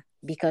are,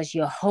 because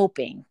you're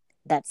hoping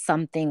that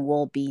something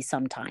will be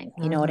sometime,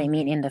 you know what I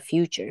mean, in the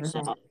future.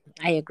 So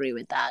I agree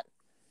with that.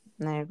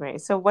 I agree.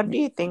 So what do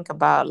you think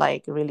about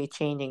like really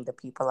changing the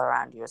people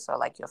around you? So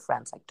like your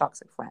friends, like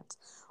toxic friends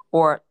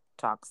or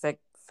toxic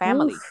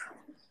family,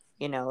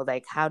 Oof.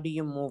 like how do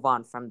you move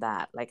on from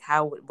that? Like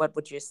what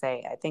would you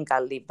say? I think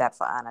I'll leave that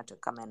for Anna to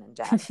come in and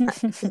judge.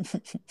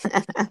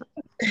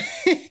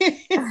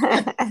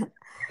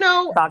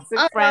 No, Toxic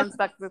friends,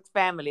 toxic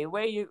family.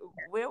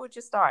 Where would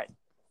you start?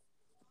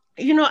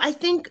 I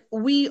think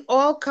we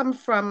all come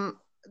from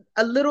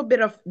a little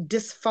bit of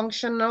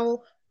dysfunctional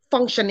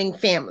functioning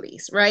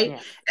families, right?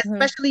 Yeah.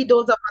 Especially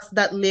those of us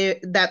that live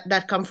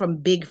that come from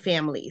big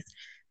families.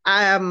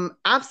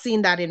 I've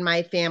seen that in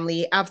my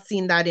family. I've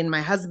seen that in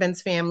my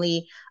husband's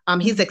family,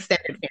 his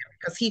extended family,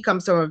 because he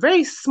comes from a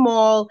very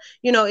small,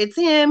 it's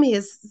him,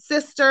 his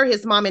sister,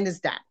 his mom, and his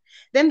dad.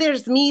 Then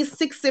there's me,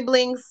 6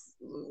 siblings,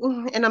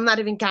 and I'm not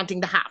even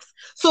counting the halves.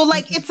 So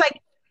like it's like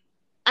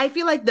I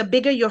feel like the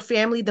bigger your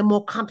family, the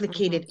more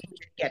complicated it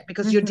can get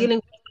because you're dealing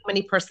with so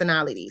many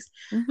personalities.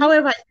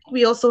 However, I think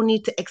we also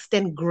need to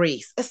extend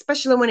grace,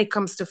 especially when it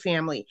comes to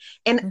family,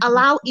 and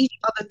allow each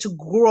other to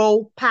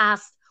grow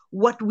past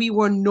what we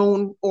were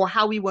known or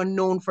how we were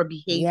known for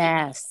behavior.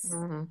 Yes.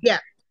 Yeah,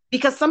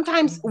 because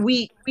sometimes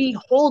we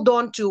hold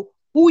on to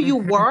who you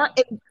were,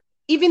 and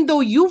even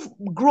though you've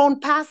grown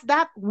past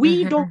that,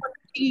 we don't want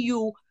to see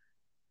you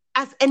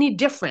as any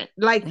different.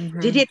 Like,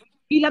 did it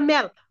Nila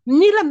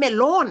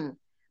Melon?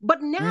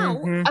 But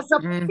now, as a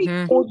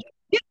people,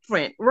 you're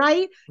different,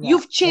 right? Yeah.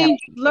 You've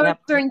changed, you've learned Yep.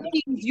 certain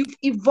things, you've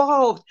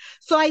evolved.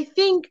 So I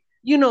think,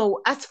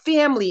 as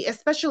family,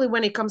 especially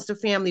when it comes to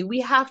family,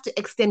 we have to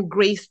extend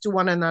grace to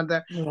one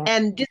another. Yeah.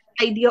 And this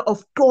idea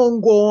of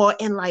tongo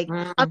and like,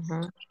 I'm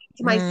Mm-hmm.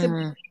 to my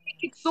sibling,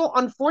 it's so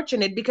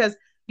unfortunate because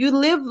you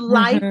live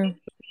life,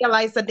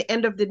 realize at the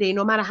end of the day,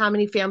 no matter how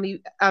many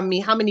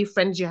how many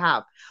friends you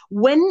have,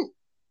 when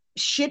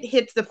shit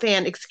hits the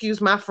fan, excuse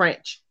my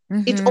French,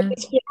 it's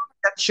always family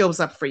that shows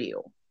up for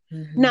you.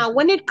 Now,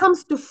 when it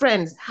comes to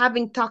friends,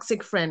 having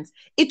toxic friends,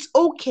 it's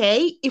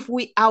okay if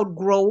we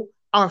outgrow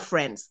our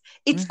friends.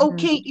 It's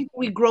okay if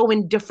we grow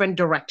in different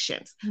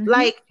directions.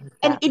 Like,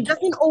 and it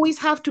doesn't always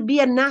have to be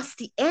a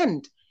nasty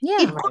end.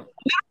 It Yeah. could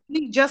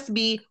literally just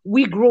be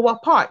we grow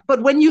apart.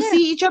 But when you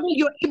see each other,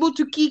 you're able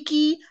to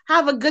kiki,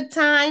 have a good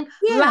time,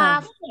 Yeah.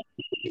 laugh,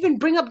 even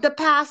bring up the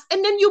past,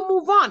 and then you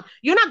move on.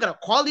 You're not gonna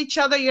call each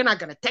other. You're not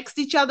gonna text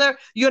each other.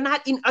 You're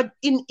not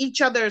in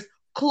each other's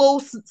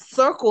close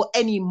circle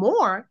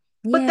anymore.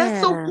 But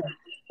that's Yeah. okay,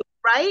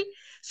 right?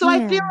 So I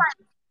feel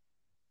like,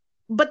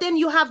 but then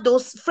you have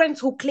those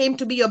friends who claim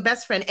to be your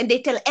best friend, and they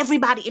tell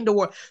everybody in the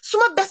world, "So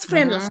my best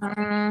friend,"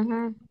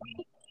 Mm-hmm.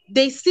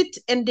 they sit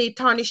and they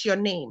tarnish your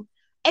name.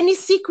 Any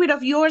secret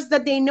of yours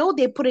that they know,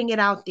 they're putting it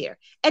out there.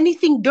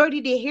 Anything dirty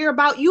they hear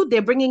about you,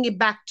 they're bringing it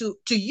back to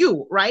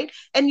you, right?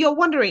 And you're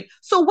wondering,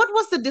 so what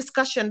was the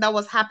discussion that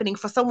was happening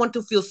for someone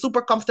to feel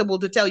super comfortable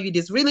to tell you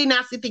this really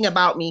nasty thing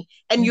about me,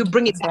 and you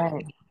bring it That's back?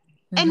 right.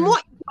 And more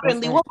That's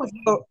importantly,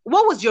 right.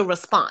 what was your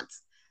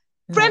response?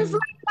 Friends Mhm.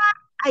 like that,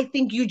 I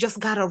think you just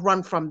gotta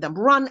run from them.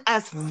 Run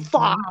as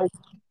far,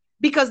 Mm-hmm.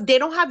 because they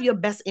don't have your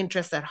best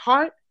interest at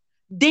heart.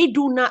 They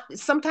do not.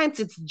 Sometimes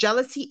it's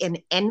jealousy and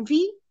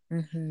envy. They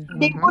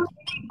Mm-hmm. want to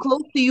be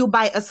close to you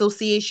by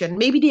association.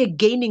 Maybe they're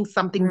gaining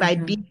something by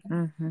being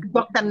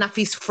Dr.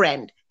 Nafi's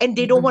friend, and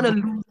they don't want to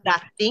lose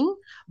that thing.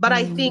 But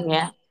I think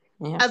Yeah.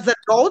 Yeah. as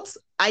adults,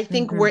 I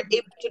think we're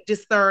able to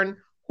discern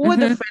who are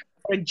the friends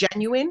who are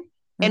genuine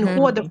and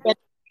who are the friends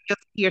who are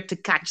just here to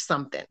catch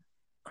something.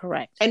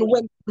 Correct. And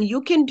when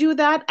you can do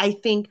that, I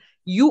think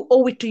you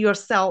owe it to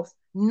yourself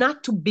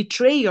not to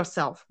betray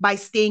yourself by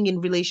staying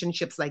in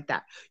relationships like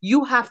that.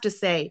 You have to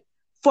say,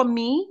 for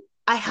me,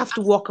 I have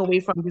to walk away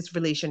from this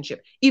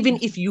relationship, even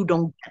if you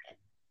don't get it.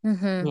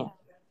 Yeah.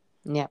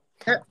 Yeah.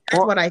 That's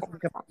Or what I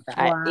think about that.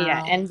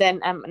 yeah, Wow. and then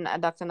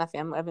Dr. Nafi,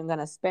 I'm even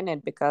gonna spin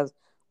it because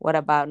what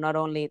about not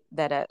only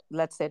that,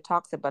 let's say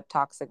toxic, but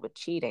toxic with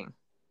cheating,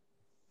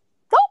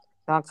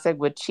 toxic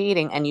with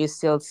cheating, and you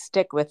still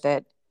stick with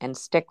it and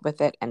stick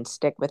with it and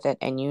stick with it,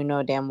 and you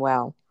know damn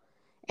well,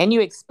 and you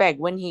expect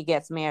when he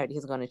gets married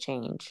he's gonna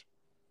change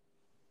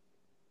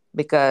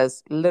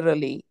because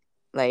literally,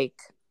 like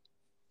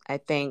I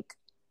think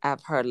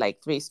I've heard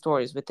like 3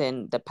 stories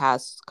within the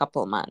past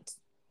couple months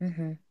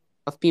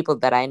of people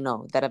that I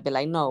know that have been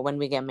like, no, when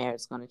we get married,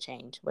 it's going to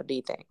change. What do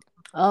you think?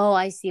 Oh,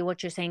 I see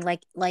what you're saying.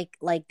 Like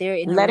they're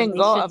in a Letting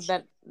go of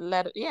relationship.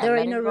 that, They're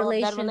in letting a go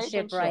of that relationship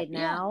relationship. right Yeah.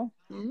 now,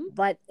 Mm-hmm.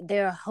 but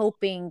they're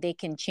hoping they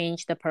can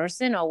change the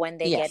person, or when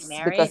they get Yes, because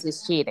married.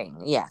 he's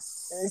cheating.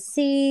 Yes.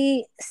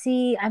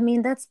 See, I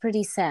mean, that's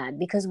pretty sad,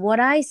 because what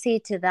I say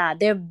to that,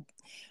 they're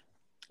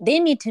They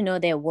need to know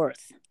their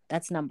worth.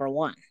 That's number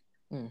one.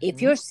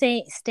 If Mm-hmm. you're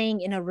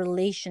staying in a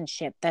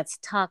relationship that's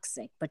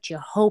toxic, but you're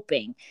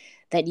hoping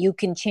that you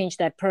can change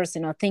that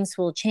person or things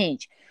will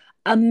change,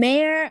 a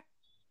mere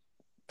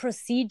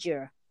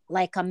procedure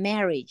like a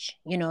marriage,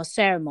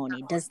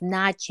 ceremony does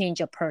not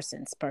change a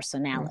person's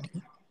personality.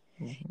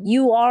 Mm-hmm.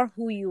 You are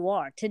who you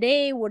are.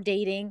 Today we're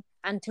dating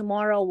and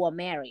tomorrow we're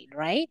married,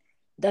 right?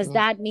 Does Yeah.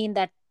 that mean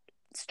that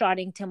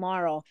starting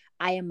tomorrow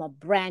I am a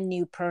brand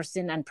new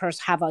person and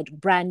have a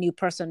brand new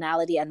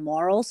personality and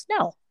morals?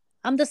 No.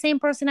 I'm the same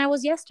person I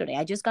was yesterday.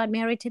 I just got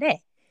married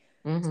today.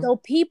 Mm-hmm. So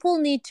people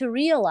need to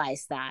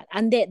realize that.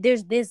 And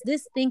there's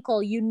this thing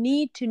called you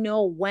need to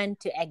know when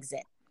to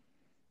exit.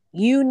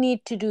 You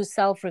need to do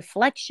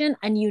self-reflection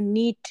and you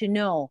need to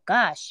know,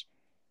 gosh,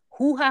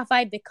 who have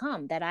I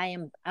become that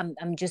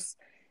I'm just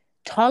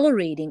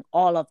tolerating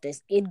all of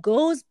this? It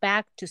goes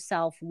back to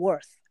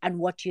self-worth and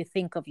what you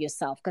think of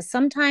yourself. Because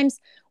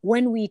sometimes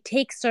when we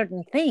take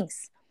certain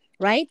things,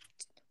 right,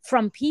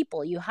 from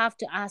people, you have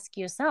to ask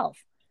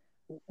yourself,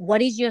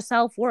 what is your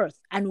self-worth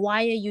and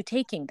why are you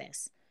taking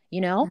this?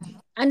 You know?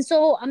 And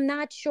so I'm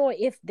not sure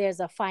if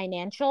there's a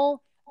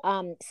financial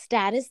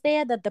status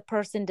there that the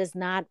person does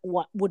not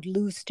what would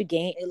lose to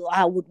gain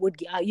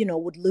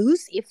would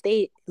lose if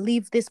they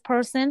leave this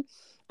person.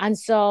 And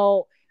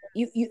so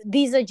you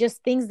these are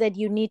just things that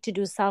you need to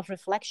do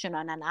self-reflection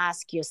on and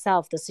ask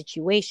yourself the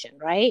situation,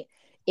 right?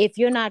 If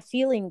you're not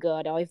feeling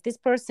good or if this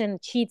person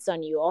cheats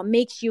on you or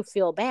makes you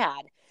feel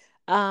bad,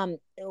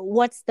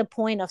 what's the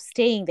point of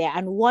staying there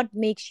and what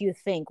makes you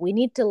think we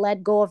need to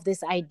let go of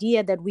this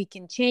idea that we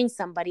can change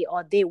somebody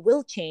or they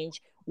will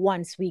change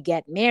once we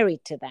get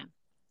married to them?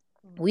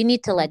 We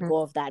need to let Mm-hmm.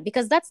 go of that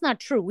because that's not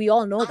true. We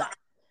all know that.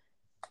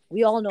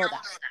 We all know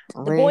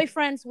that. The We.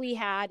 boyfriends we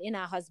had in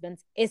our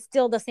husbands is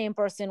still the same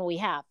person we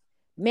have.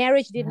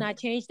 Marriage did not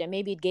change them.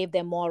 Maybe it gave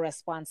them more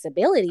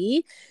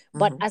responsibility,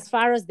 but Mm-hmm. as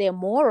far as their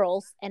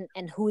morals and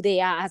who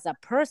they are as a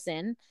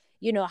person,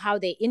 how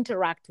they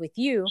interact with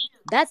you,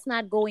 that's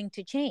not going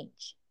to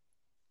change.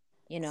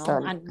 And So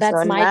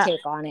that's my now,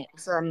 take on it.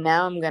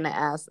 I'm gonna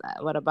ask,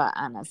 what about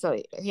Anna?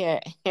 So here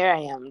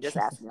I am just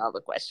asking all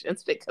the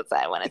questions because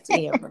I wanted to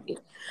hear from you.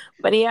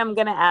 But here I'm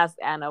gonna ask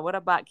Anna, what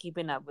about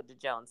keeping up with the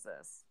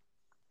Joneses?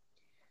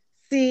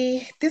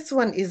 See, this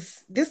one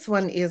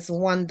is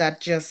one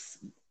that just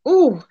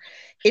ooh,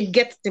 it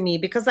gets to me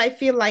because I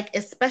feel like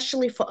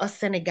especially for us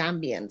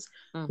Senegambians,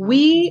 Mm-hmm.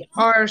 we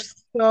are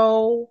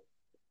so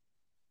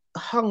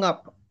hung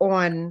up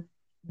on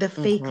the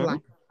fake Mm-hmm.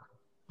 life.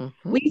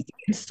 Mm-hmm. We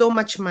spend so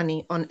much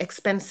money on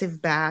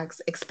expensive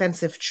bags,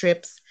 expensive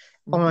trips,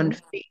 on Mm-hmm.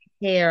 fake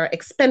hair,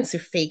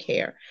 expensive fake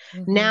hair.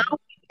 Now Mm-hmm.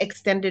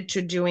 extended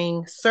to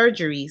doing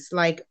surgeries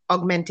like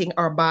augmenting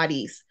our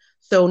bodies.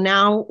 So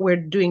now we're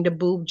doing the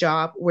boob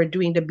job, we're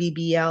doing the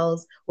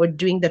BBLs, we're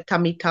doing the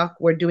tummy tuck,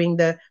 we're doing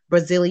the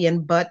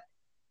Brazilian butt,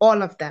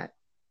 all of that.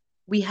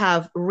 We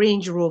have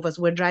Range Rovers,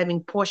 we're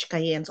driving Porsche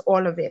Cayennes,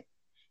 all of it.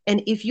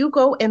 And if you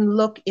go and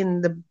look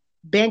in the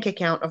bank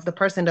account of the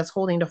person that's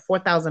holding the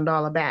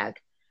 $4,000 bag,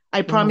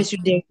 I promise you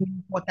there's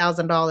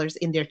 $4,000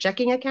 in their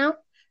checking account,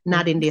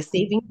 not in Mm-hmm. their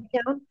savings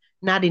account,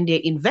 not in their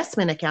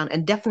investment account,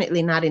 and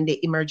definitely not in their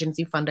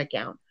emergency fund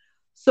account.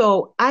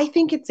 So I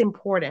think it's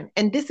important.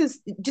 And this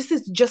is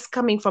just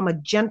coming from a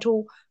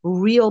gentle,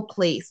 real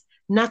place,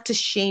 not to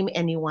shame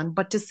anyone,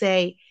 but to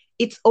say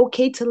it's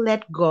okay to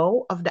let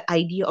go of the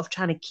idea of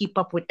trying to keep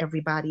up with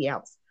everybody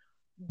else.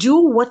 Do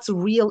what's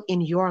real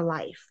in your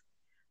life.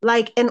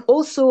 Like, and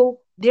also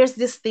there's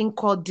this thing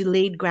called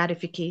delayed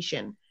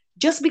gratification.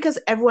 Just because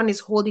everyone is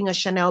holding a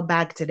Chanel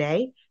bag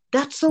today,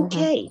 that's Mm-hmm.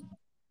 okay.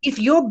 If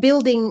you're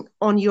building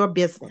on your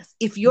business,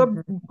 if you're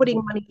Mm-hmm.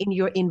 putting money in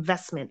your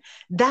investment,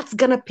 that's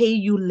going to pay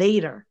you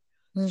later.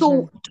 Mm-hmm.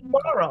 So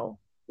tomorrow,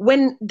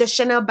 when the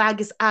Chanel bag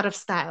is out of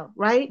style,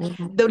 right?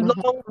 The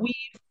Mm-hmm. long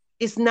weave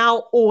is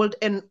now old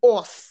and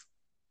off.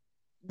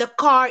 The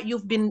car,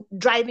 you've been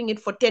driving it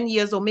for 10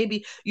 years, or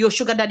maybe your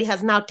sugar daddy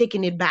has now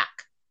taken it back,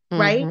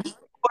 right? Mm-hmm.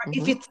 Or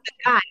if Mm-hmm. it's the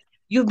guy,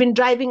 you've been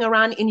driving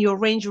around in your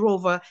Range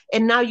Rover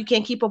and now you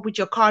can't keep up with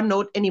your car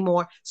note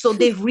anymore. So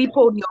they've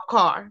repoed your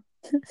car.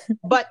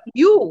 But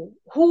you,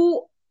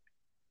 who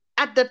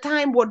at the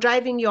time were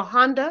driving your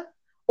Honda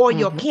or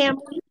your Mm-hmm.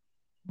 Camry,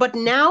 but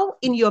now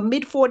in your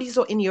mid 40s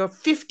or in your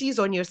 50s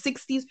or in your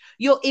 60s,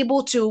 you're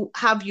able to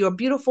have your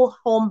beautiful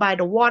home by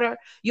the water.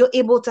 You're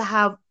able to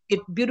have it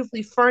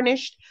beautifully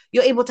furnished.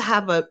 You're able to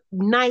have a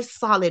nice,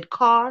 solid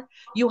car.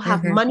 You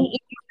have Mm-hmm. money in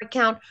your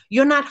account.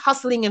 You're not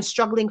hustling and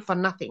struggling for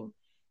nothing.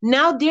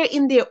 Now they're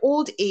in their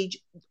old age.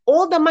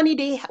 All the money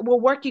they were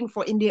working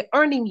for in their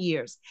earning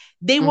years,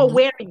 they were Mm-hmm.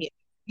 wearing it.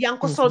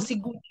 Yanko Mm-hmm.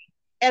 Solsi Gucci,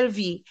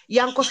 LV,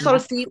 Yanko Yeah.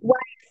 Solsi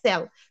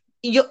YSL.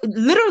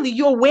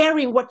 You're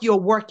wearing what you're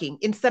working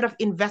instead of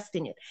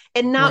investing it.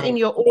 And now in Right.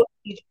 your old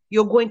age,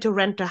 you're going to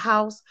rent a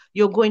house,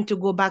 you're going to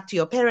go back to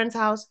your parents'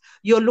 house,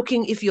 you're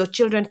looking if your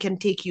children can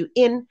take you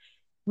in.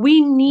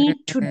 We need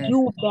to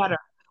do better.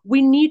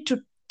 We need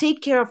to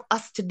take care of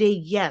us today,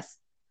 yes.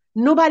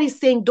 Nobody's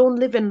saying don't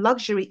live in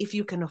luxury if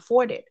you can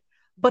afford it.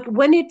 But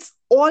when it's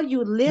all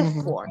you live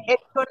Mm-hmm. for and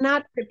you're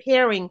not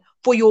preparing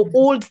for your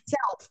old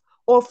self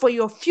or for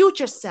your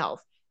future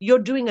self, you're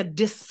doing a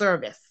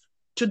disservice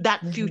to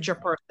that Mm-hmm. future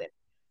person.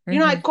 You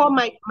know, I Mm-hmm. call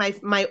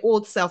my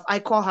old self, I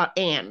call her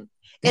Anne.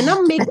 And I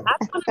want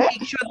to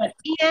make sure that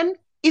Anne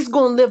is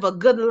gonna live a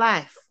good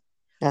life.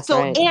 That's So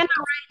right. Anna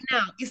right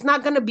now is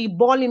not gonna be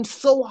balling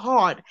so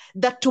hard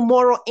that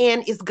tomorrow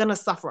Anne is gonna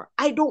suffer.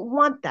 I don't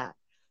want that.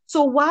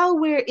 So while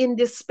we're in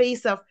this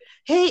space of,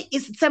 hey,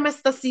 it's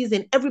semester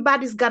season,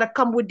 everybody's gotta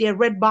come with their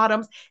red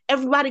bottoms,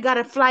 everybody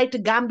gotta fly to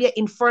Gambia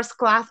in first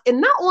class. And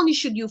not only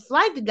should you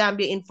fly to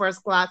Gambia in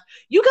first class,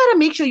 you gotta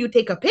make sure you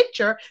take a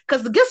picture.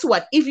 Because guess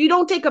what? If you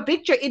don't take a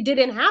picture, it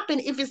didn't happen.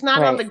 If it's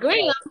not on Right. the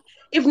gram,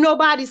 if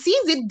nobody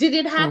sees it, did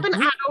it happen?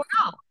 Mm-hmm. I don't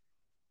know.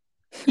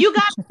 You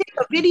got to take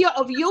a video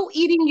of you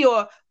eating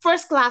your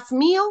first class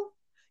meal.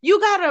 You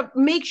got to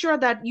make sure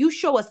that you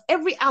show us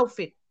every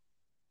outfit,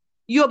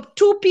 your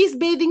two-piece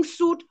bathing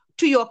suit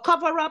to your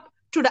cover up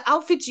to the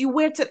outfits you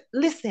wear to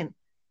listen.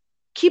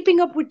 Keeping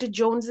up with the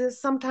Joneses,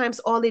 sometimes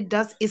all it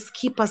does is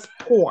keep us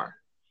poor.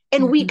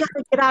 And we Mm-hmm. got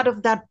to get out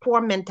of that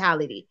poor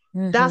mentality.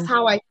 That's Mm-hmm.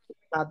 how I think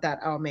about that,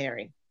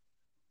 Mary.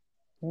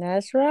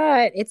 That's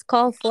right. It's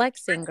called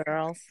flexing,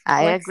 girls.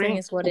 I Flexing agree.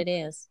 is what it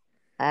is.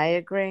 I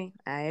agree.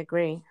 I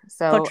agree.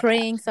 So,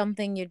 Portraying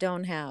something you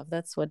don't have.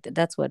 That's what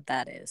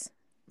that is.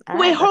 all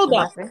Wait, right, hold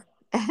Dr. on. Murphy.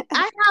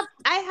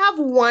 I have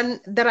one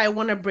that I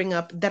want to bring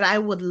up that I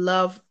would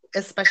love,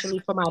 especially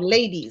for my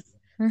ladies,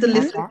 to Mm-hmm.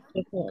 listen to Okay.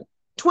 this one.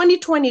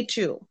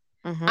 2022.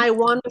 Mm-hmm. I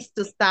want us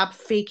to stop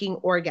faking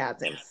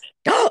orgasms.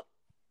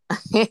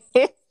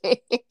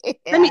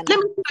 Let me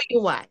tell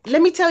you why.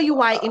 Let me tell you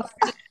why in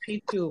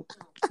 2022,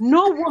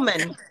 no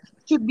woman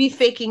should be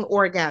faking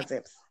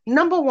orgasms.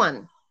 Number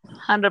one,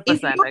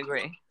 if 100%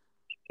 agree.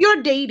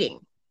 you're dating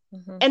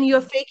Mm-hmm. and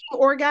you're faking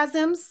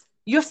orgasms,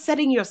 you're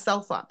setting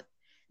yourself up.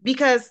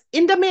 Because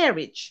in the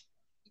marriage,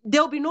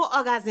 there'll be no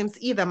orgasms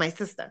either, my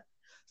sister.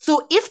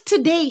 So if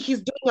today he's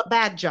doing a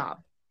bad job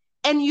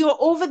and you're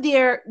over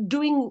there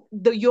doing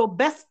your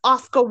best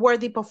Oscar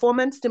worthy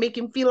performance to make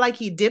him feel like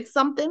he did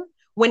something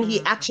when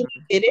he actually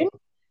Mm-hmm. didn't,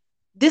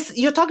 this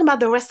you're talking about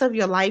the rest of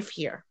your life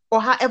here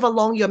or however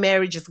long your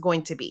marriage is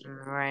going to be.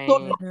 So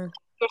don't Right. Mm-hmm.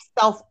 set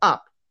yourself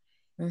up.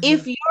 Mm-hmm.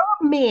 If your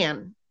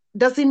man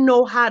doesn't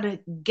know how to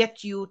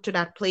get you to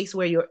that place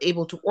where you're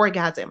able to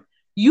orgasm,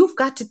 you've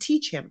got to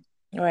teach him.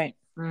 Right.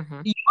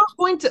 Mm-hmm. You're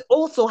going to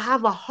also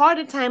have a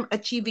harder time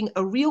achieving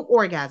a real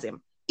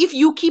orgasm if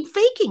you keep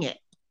faking it.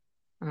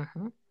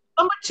 Mm-hmm.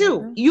 Number two,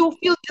 Mm-hmm. you'll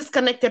feel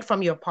disconnected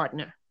from your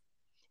partner.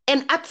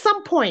 And at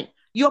some point,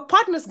 your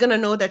partner's going to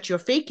know that you're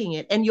faking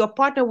it, and your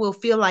partner will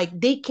feel like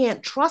they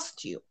can't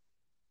trust you.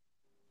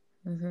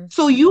 Mm-hmm.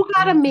 So you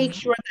got to make Mm-hmm.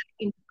 sure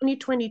that in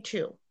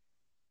 2022,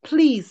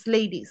 please,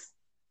 ladies,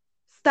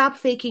 stop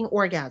faking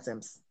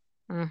orgasms.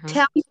 Mm-hmm.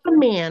 Tell your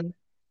man,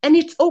 and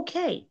it's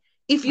okay.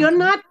 If you're Mm-hmm.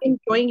 not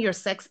enjoying your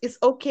sex, it's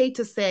okay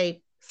to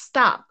say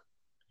stop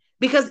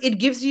because it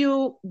gives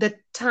you the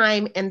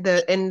time and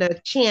the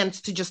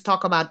chance to just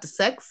talk about the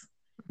sex,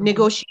 Mm-hmm.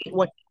 negotiate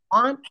what you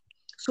want,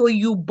 so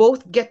you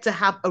both get to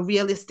have a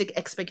realistic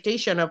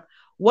expectation of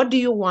what do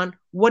you want,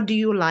 what do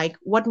you like,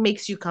 what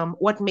makes you come,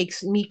 what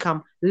makes me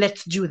come.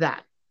 Let's do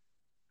that.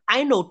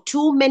 I know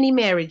too many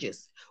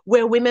marriages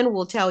where women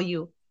will tell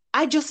you,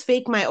 I just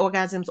fake my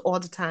orgasms all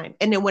the time.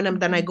 And then when I'm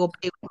done, I Mm-hmm. go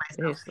play with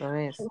myself. Yes, there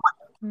is.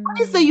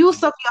 What is the use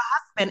of your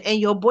husband and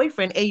your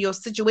boyfriend and your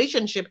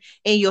situationship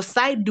and your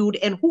side dude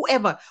and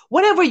whoever,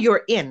 whatever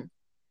you're in?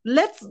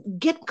 Let's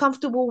get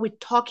comfortable with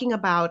talking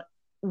about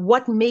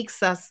what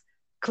makes us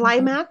Mm-hmm.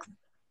 climax, Mm-hmm.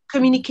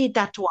 communicate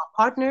that to our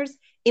partners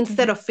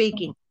instead Mm-hmm. of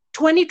faking. Mm-hmm.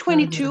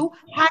 2022,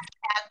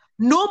 hashtag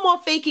no more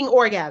faking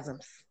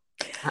orgasms.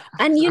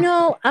 And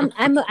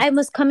I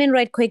must come in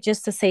right quick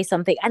just to say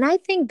something. And I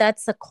think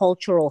that's a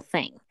cultural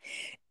thing.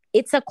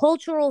 It's a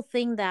cultural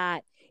thing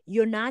that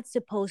you're not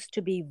supposed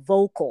to be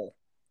vocal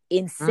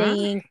in Mm-hmm.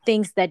 saying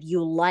things that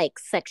you like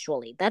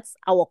sexually. That's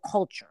our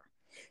culture.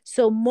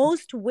 So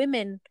most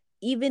women,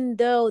 even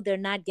though they're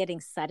not getting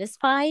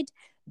satisfied,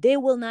 they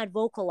will not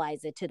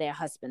vocalize it to their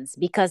husbands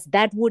because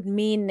that would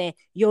mean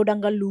yo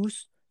danga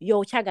loose,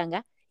 yo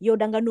chaganga, yo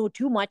danga know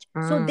too much.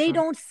 So they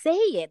don't say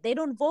it. They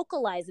don't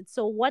vocalize it.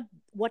 So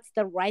what's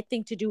the right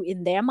thing to do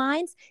in their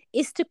minds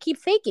is to keep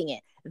faking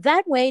it.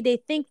 That way they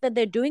think that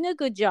they're doing a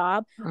good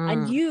job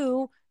and Mm-hmm.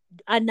 you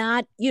are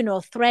not,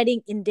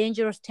 threading in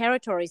dangerous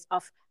territories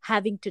of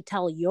having to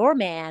tell your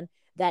man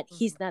that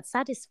he's not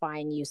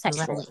satisfying you Right.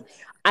 sexually.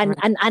 And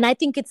Right. and I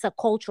think it's a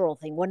cultural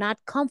thing. We're not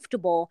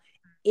comfortable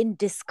in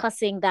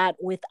discussing that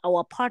with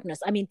our partners.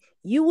 I mean,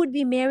 you would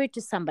be married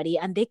to somebody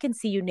and they can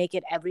see you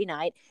naked every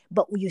night,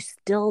 but you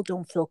still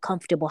don't feel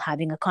comfortable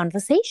having a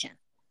conversation.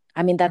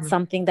 I mean, that's Mm-hmm.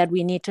 something that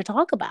we need to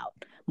talk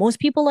about. Most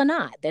people are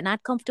not. They're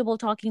not comfortable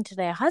talking to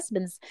their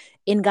husbands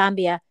in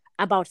Gambia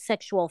about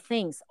sexual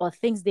things or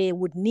things they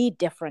would need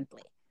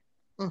differently.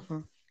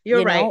 Mhm.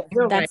 You're right.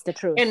 You're right. That's the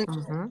truth. And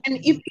Mm-hmm. and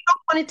if you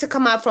don't want it to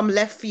come out from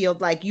left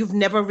field, like you've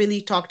never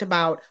really talked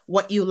about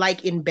what you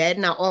like in bed,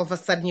 now all of a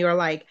sudden you're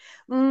like,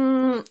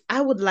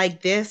 I would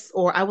like this,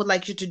 or I would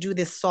like you to do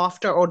this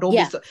softer, or don't be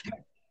Yeah. so.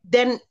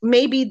 Then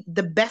maybe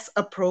the best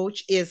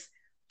approach is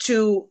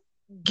to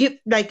give,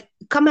 like,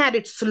 come at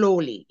it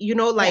slowly,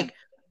 Yeah. like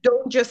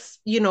don't just,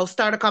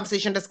 start a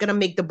conversation that's going to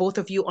make the both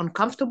of you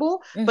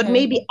uncomfortable, but Mm-hmm.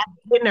 maybe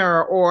at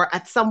dinner or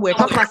at somewhere,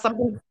 talk about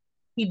something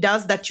he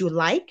does that you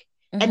like,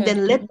 and Mm-hmm.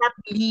 then let that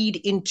lead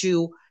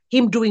into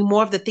him doing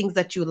more of the things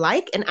that you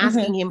like, and Mm-hmm.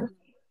 asking him,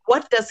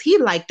 what does he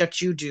like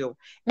that you do?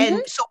 Mm-hmm.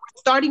 And so we're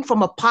starting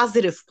from a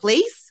positive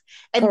place,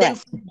 and then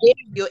Correct. from there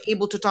you're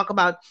able to talk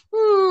about,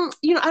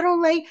 I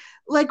don't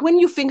like when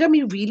you finger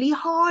me really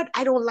hard.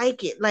 I don't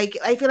like it. Like,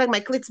 I feel like my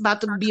clit's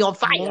about to be on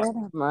fire. Lord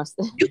have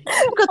mercy. You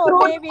could Or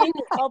throw maybe,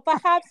 or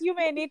perhaps you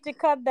may need to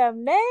cut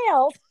them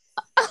nails.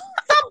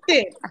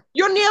 something.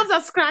 Your nails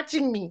are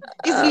scratching me.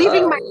 It's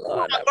leaving my Oh,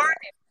 Lord have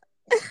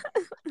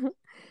mercy.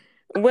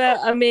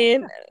 Well, I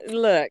mean,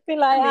 look. Be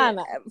like, I mean,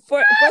 Anna.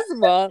 first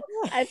of all,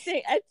 I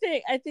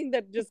think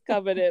that just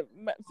covered it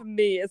for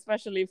me,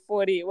 especially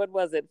 40. What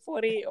was it,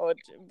 40 or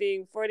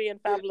being 40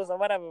 and fabulous or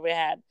whatever we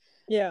had?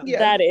 Yeah. Yeah.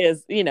 That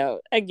is,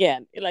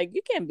 again, like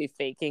you can't be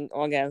faking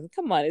orgasm.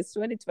 Come on, it's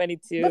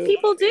 2022. But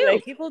people do.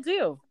 Like, People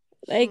do.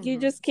 you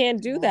just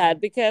can't do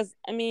that because,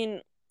 I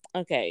mean,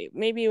 okay,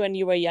 maybe when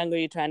you were younger,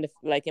 you're trying to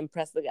like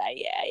impress the guy.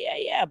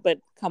 Yeah. But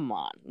come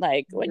on,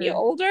 like when you're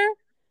older,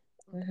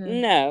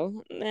 Mm-hmm.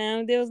 no,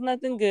 there was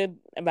nothing good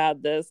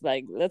about this.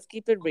 Like, let's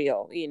keep it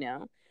real, you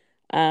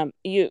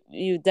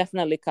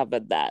definitely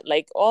covered that.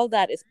 Like, all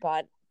that is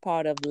part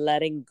of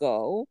letting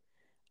go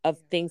of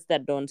things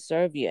that don't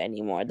serve you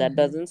anymore, that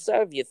doesn't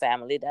serve your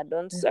family, that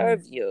don't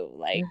serve you,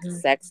 like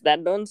sex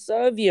that don't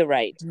serve you,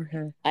 right?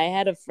 Mm-hmm. I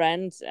had a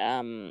friend,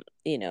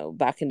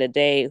 back in the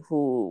day,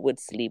 who would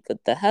sleep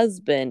with the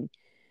husband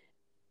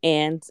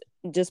and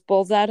just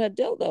pulls out her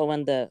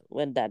dildo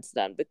when that's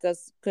done,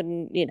 because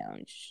couldn't,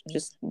 she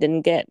just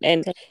didn't get.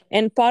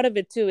 And part of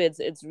it too is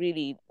it's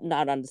really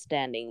not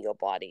understanding your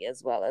body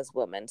as well as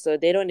women, so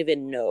they don't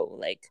even know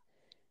like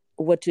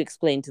what to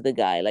explain to the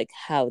guy, like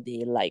how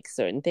they like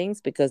certain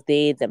things, because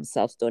they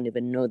themselves don't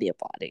even know their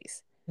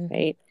bodies,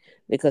 right?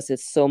 Because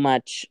it's so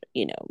much,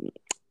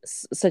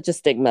 such a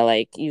stigma.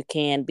 Like, you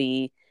can't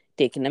be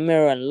taking a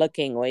mirror and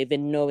looking, or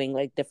even knowing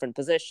like different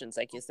positions,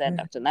 like you said,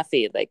 Dr.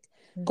 Nafi. Like,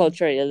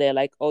 culturally, they're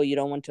like, oh, you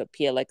don't want to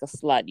appear like a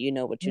slut, you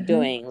know what you're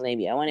doing.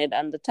 Maybe I want it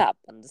on the top,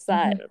 on the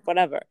side, or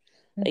whatever.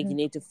 Like, you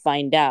need to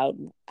find out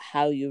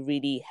how you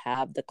really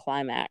have the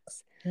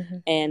climax.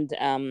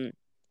 And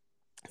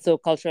so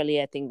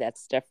culturally, I think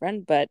that's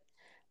different, but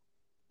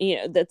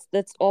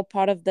that's all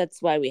part of,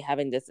 that's why we're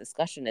having this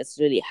discussion. It's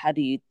really, how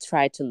do you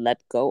try to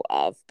let go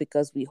of,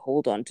 because we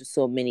hold on to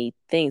so many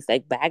things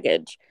like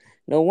baggage.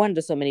 No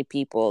wonder so many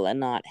people are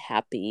not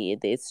happy,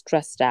 they're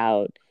stressed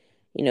out.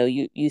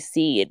 You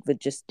see it with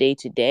just day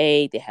to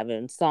day, they have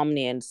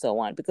insomnia and so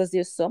on, because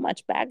there's so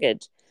much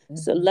baggage.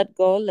 So let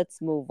go,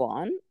 let's move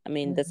on. I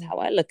mean, that's how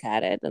I look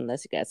at it,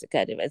 unless you guys look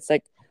at it. It's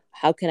like,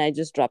 how can I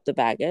just drop the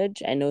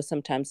baggage? I know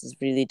sometimes it's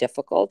really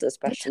difficult,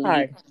 especially It's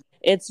hard.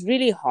 it's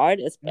really hard.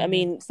 I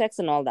mean, sex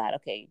and all that,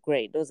 okay,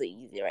 great, those are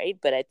easy, right?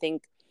 But I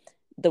think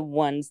the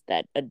ones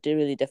that are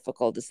really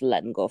difficult is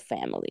letting go of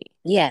family.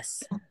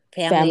 Yes.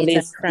 Family Families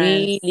and is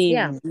friends. really,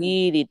 Yeah.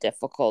 really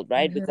difficult,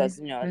 right? Because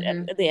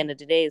at the end of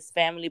the day, it's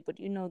family, but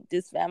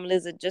these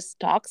families are just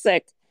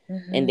toxic,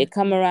 and they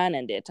come around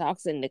and they're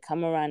toxic, and they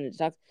come around and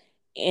talk,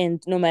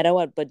 and no matter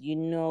what, but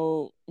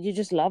you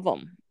just love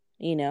them,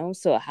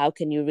 so how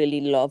can you really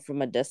love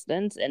from a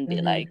distance and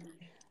be like,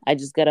 I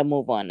just gotta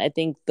move on? I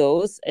think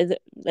those is,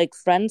 like,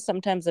 friends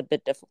sometimes a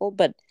bit difficult,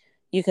 but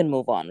you can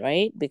move on,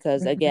 right?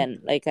 Because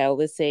again, like I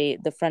always say,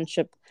 the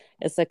friendship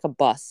is like a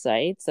bus,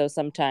 right? So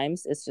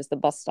sometimes it's just a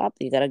bus stop,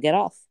 you gotta get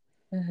off.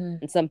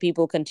 And some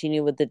people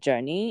continue with the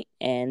journey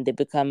and they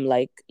become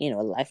like,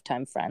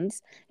 lifetime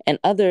friends. And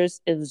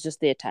others, it was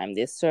just their time.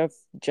 They serve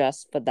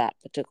just for that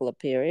particular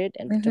period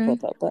and particular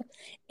purpose.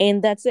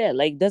 And that's it.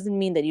 Like, doesn't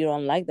mean that you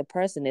don't like the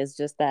person. It's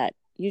just that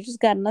you just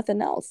got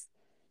nothing else.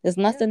 There's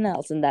nothing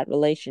else in that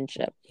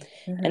relationship.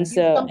 And You've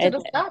so, come to the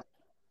stop.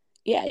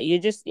 yeah,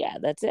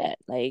 that's it.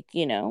 Like,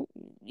 you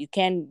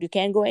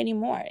can't go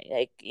anymore.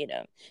 Like,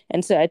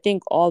 and so I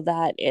think all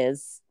that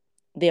is,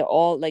 they're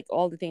all like,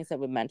 all the things that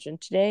we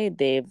mentioned today,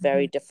 they're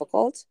very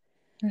difficult.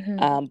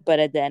 But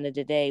at the end of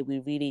the day, we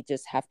really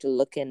just have to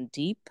look in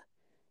deep,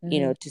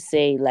 to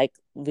say, like,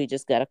 we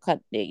just gotta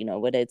cut it,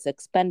 whether it's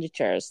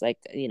expenditures, like,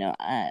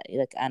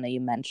 like Anna,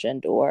 you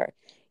mentioned, or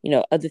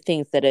other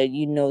things that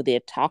are, they're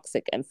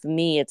toxic. And for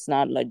me, it's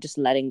not like just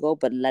letting go,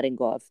 but letting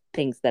go of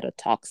things that are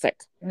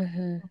toxic.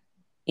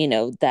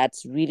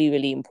 That's really,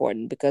 really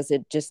important, because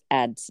it just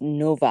adds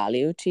no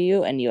value to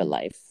you and your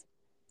life.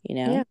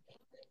 Yeah.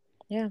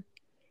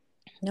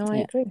 No, I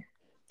agree.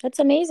 That's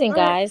amazing, All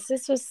right. guys.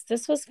 This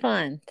was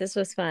fun. This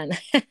was fun.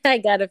 I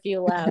got a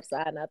few laughs,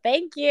 Anna.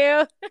 Thank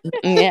you.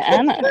 Yeah,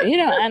 Anna,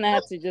 Anna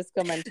had to just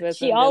come and twist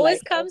She and be always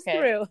like, comes okay,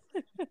 through.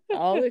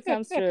 always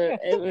comes through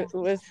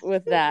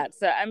with that.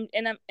 So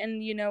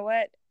and you know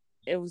what?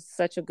 It was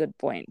such a good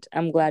point.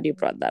 I'm glad you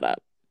brought that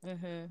up.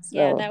 Yeah,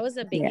 So that was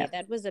a yeah, biggie.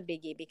 That was a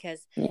biggie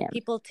because yeah,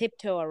 people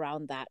tiptoe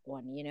around that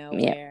one, yeah,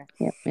 where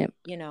yeah.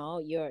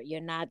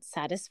 you're not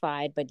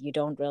satisfied, but you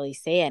don't really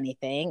say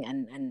anything,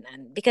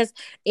 and because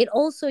it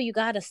also, you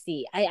gotta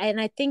see,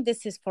 I think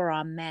this is for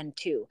our men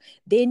too.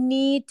 They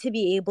need to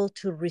be able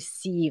to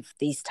receive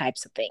these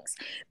types of things,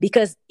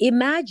 because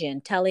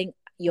imagine telling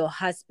your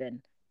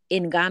husband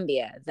in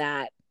Gambia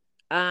that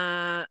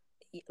uh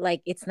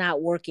like, it's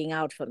not working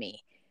out for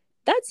me.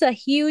 That's a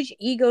huge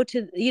ego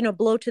to,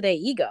 blow to their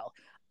ego.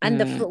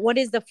 And Mm, what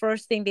is the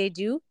first thing they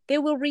do? They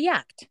will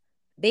react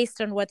based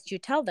on what you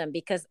tell them,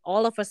 because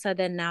all of a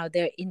sudden now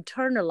they're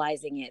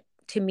internalizing it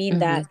to mean mm-hmm,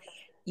 that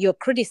you're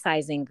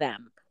criticizing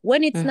them,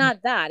 when it's mm-hmm,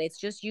 not that. It's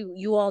just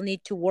you all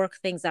need to work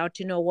things out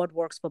to know what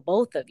works for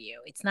both of you.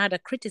 It's not a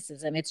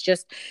criticism, it's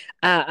just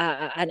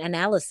an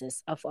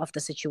analysis of the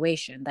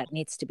situation that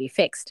needs to be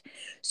fixed.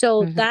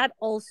 So mm-hmm, that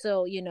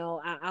also,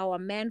 our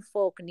men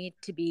folk need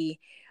to be,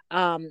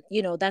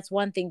 that's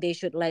one thing they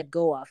should let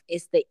go of,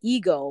 is the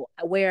ego,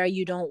 where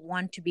you don't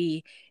want to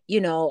be,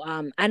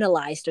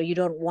 analyzed, or you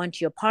don't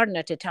want your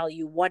partner to tell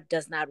you what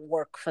does not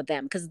work for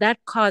them, because that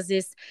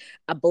causes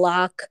a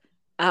block,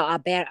 a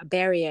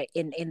barrier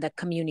in the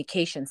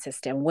communication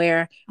system,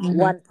 where mm-hmm,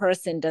 one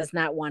person does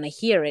not want to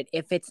hear it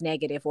if it's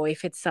negative, or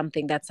if it's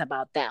something that's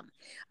about them.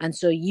 And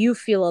so you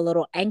feel a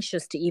little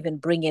anxious to even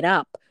bring it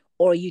up,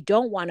 or you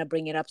don't want to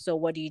bring it up. So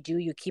what do?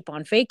 You keep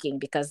on faking,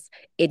 because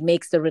it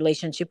makes the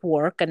relationship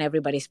work and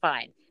everybody's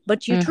fine. But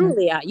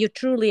mm-hmm. you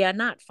truly are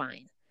not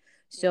fine.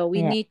 So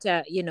we Yeah, need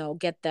to,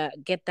 get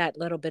that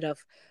little bit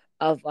of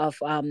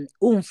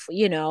oomph,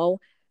 in an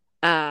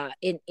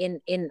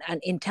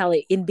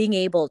in being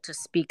able to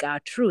speak our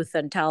truth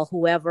and tell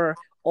whoever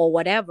or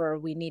whatever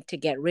we need to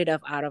get rid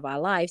of out of our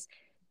lives.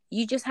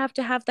 You just have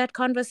to have that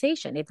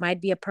conversation. It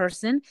might be a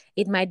person,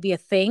 it might be a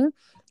thing,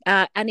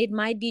 and it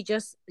might be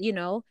just,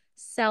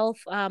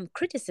 self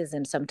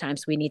criticism.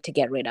 Sometimes we need to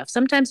get rid of.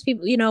 Sometimes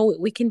people,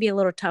 we can be a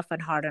little tough and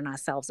hard on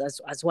ourselves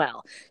as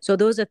well. So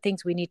those are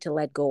things we need to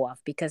let go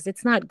of, because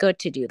it's not good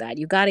to do that.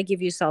 You got to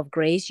give yourself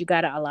grace. You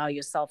got to allow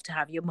yourself to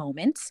have your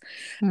moments,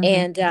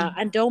 mm-hmm.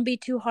 and don't be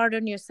too hard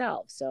on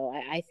yourself. So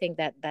I think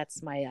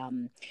that's my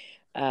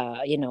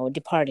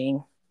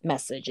departing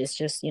message, is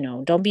just,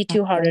 don't be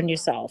too hard Okay. on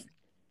yourself.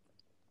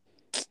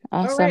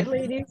 All right, Awesome.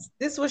 ladies.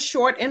 This was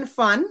short and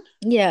fun. I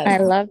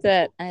Yes. love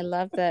that. I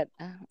love that.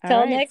 All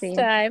Till right. next See you.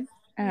 time.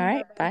 All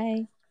right.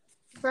 Bye.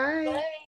 Bye.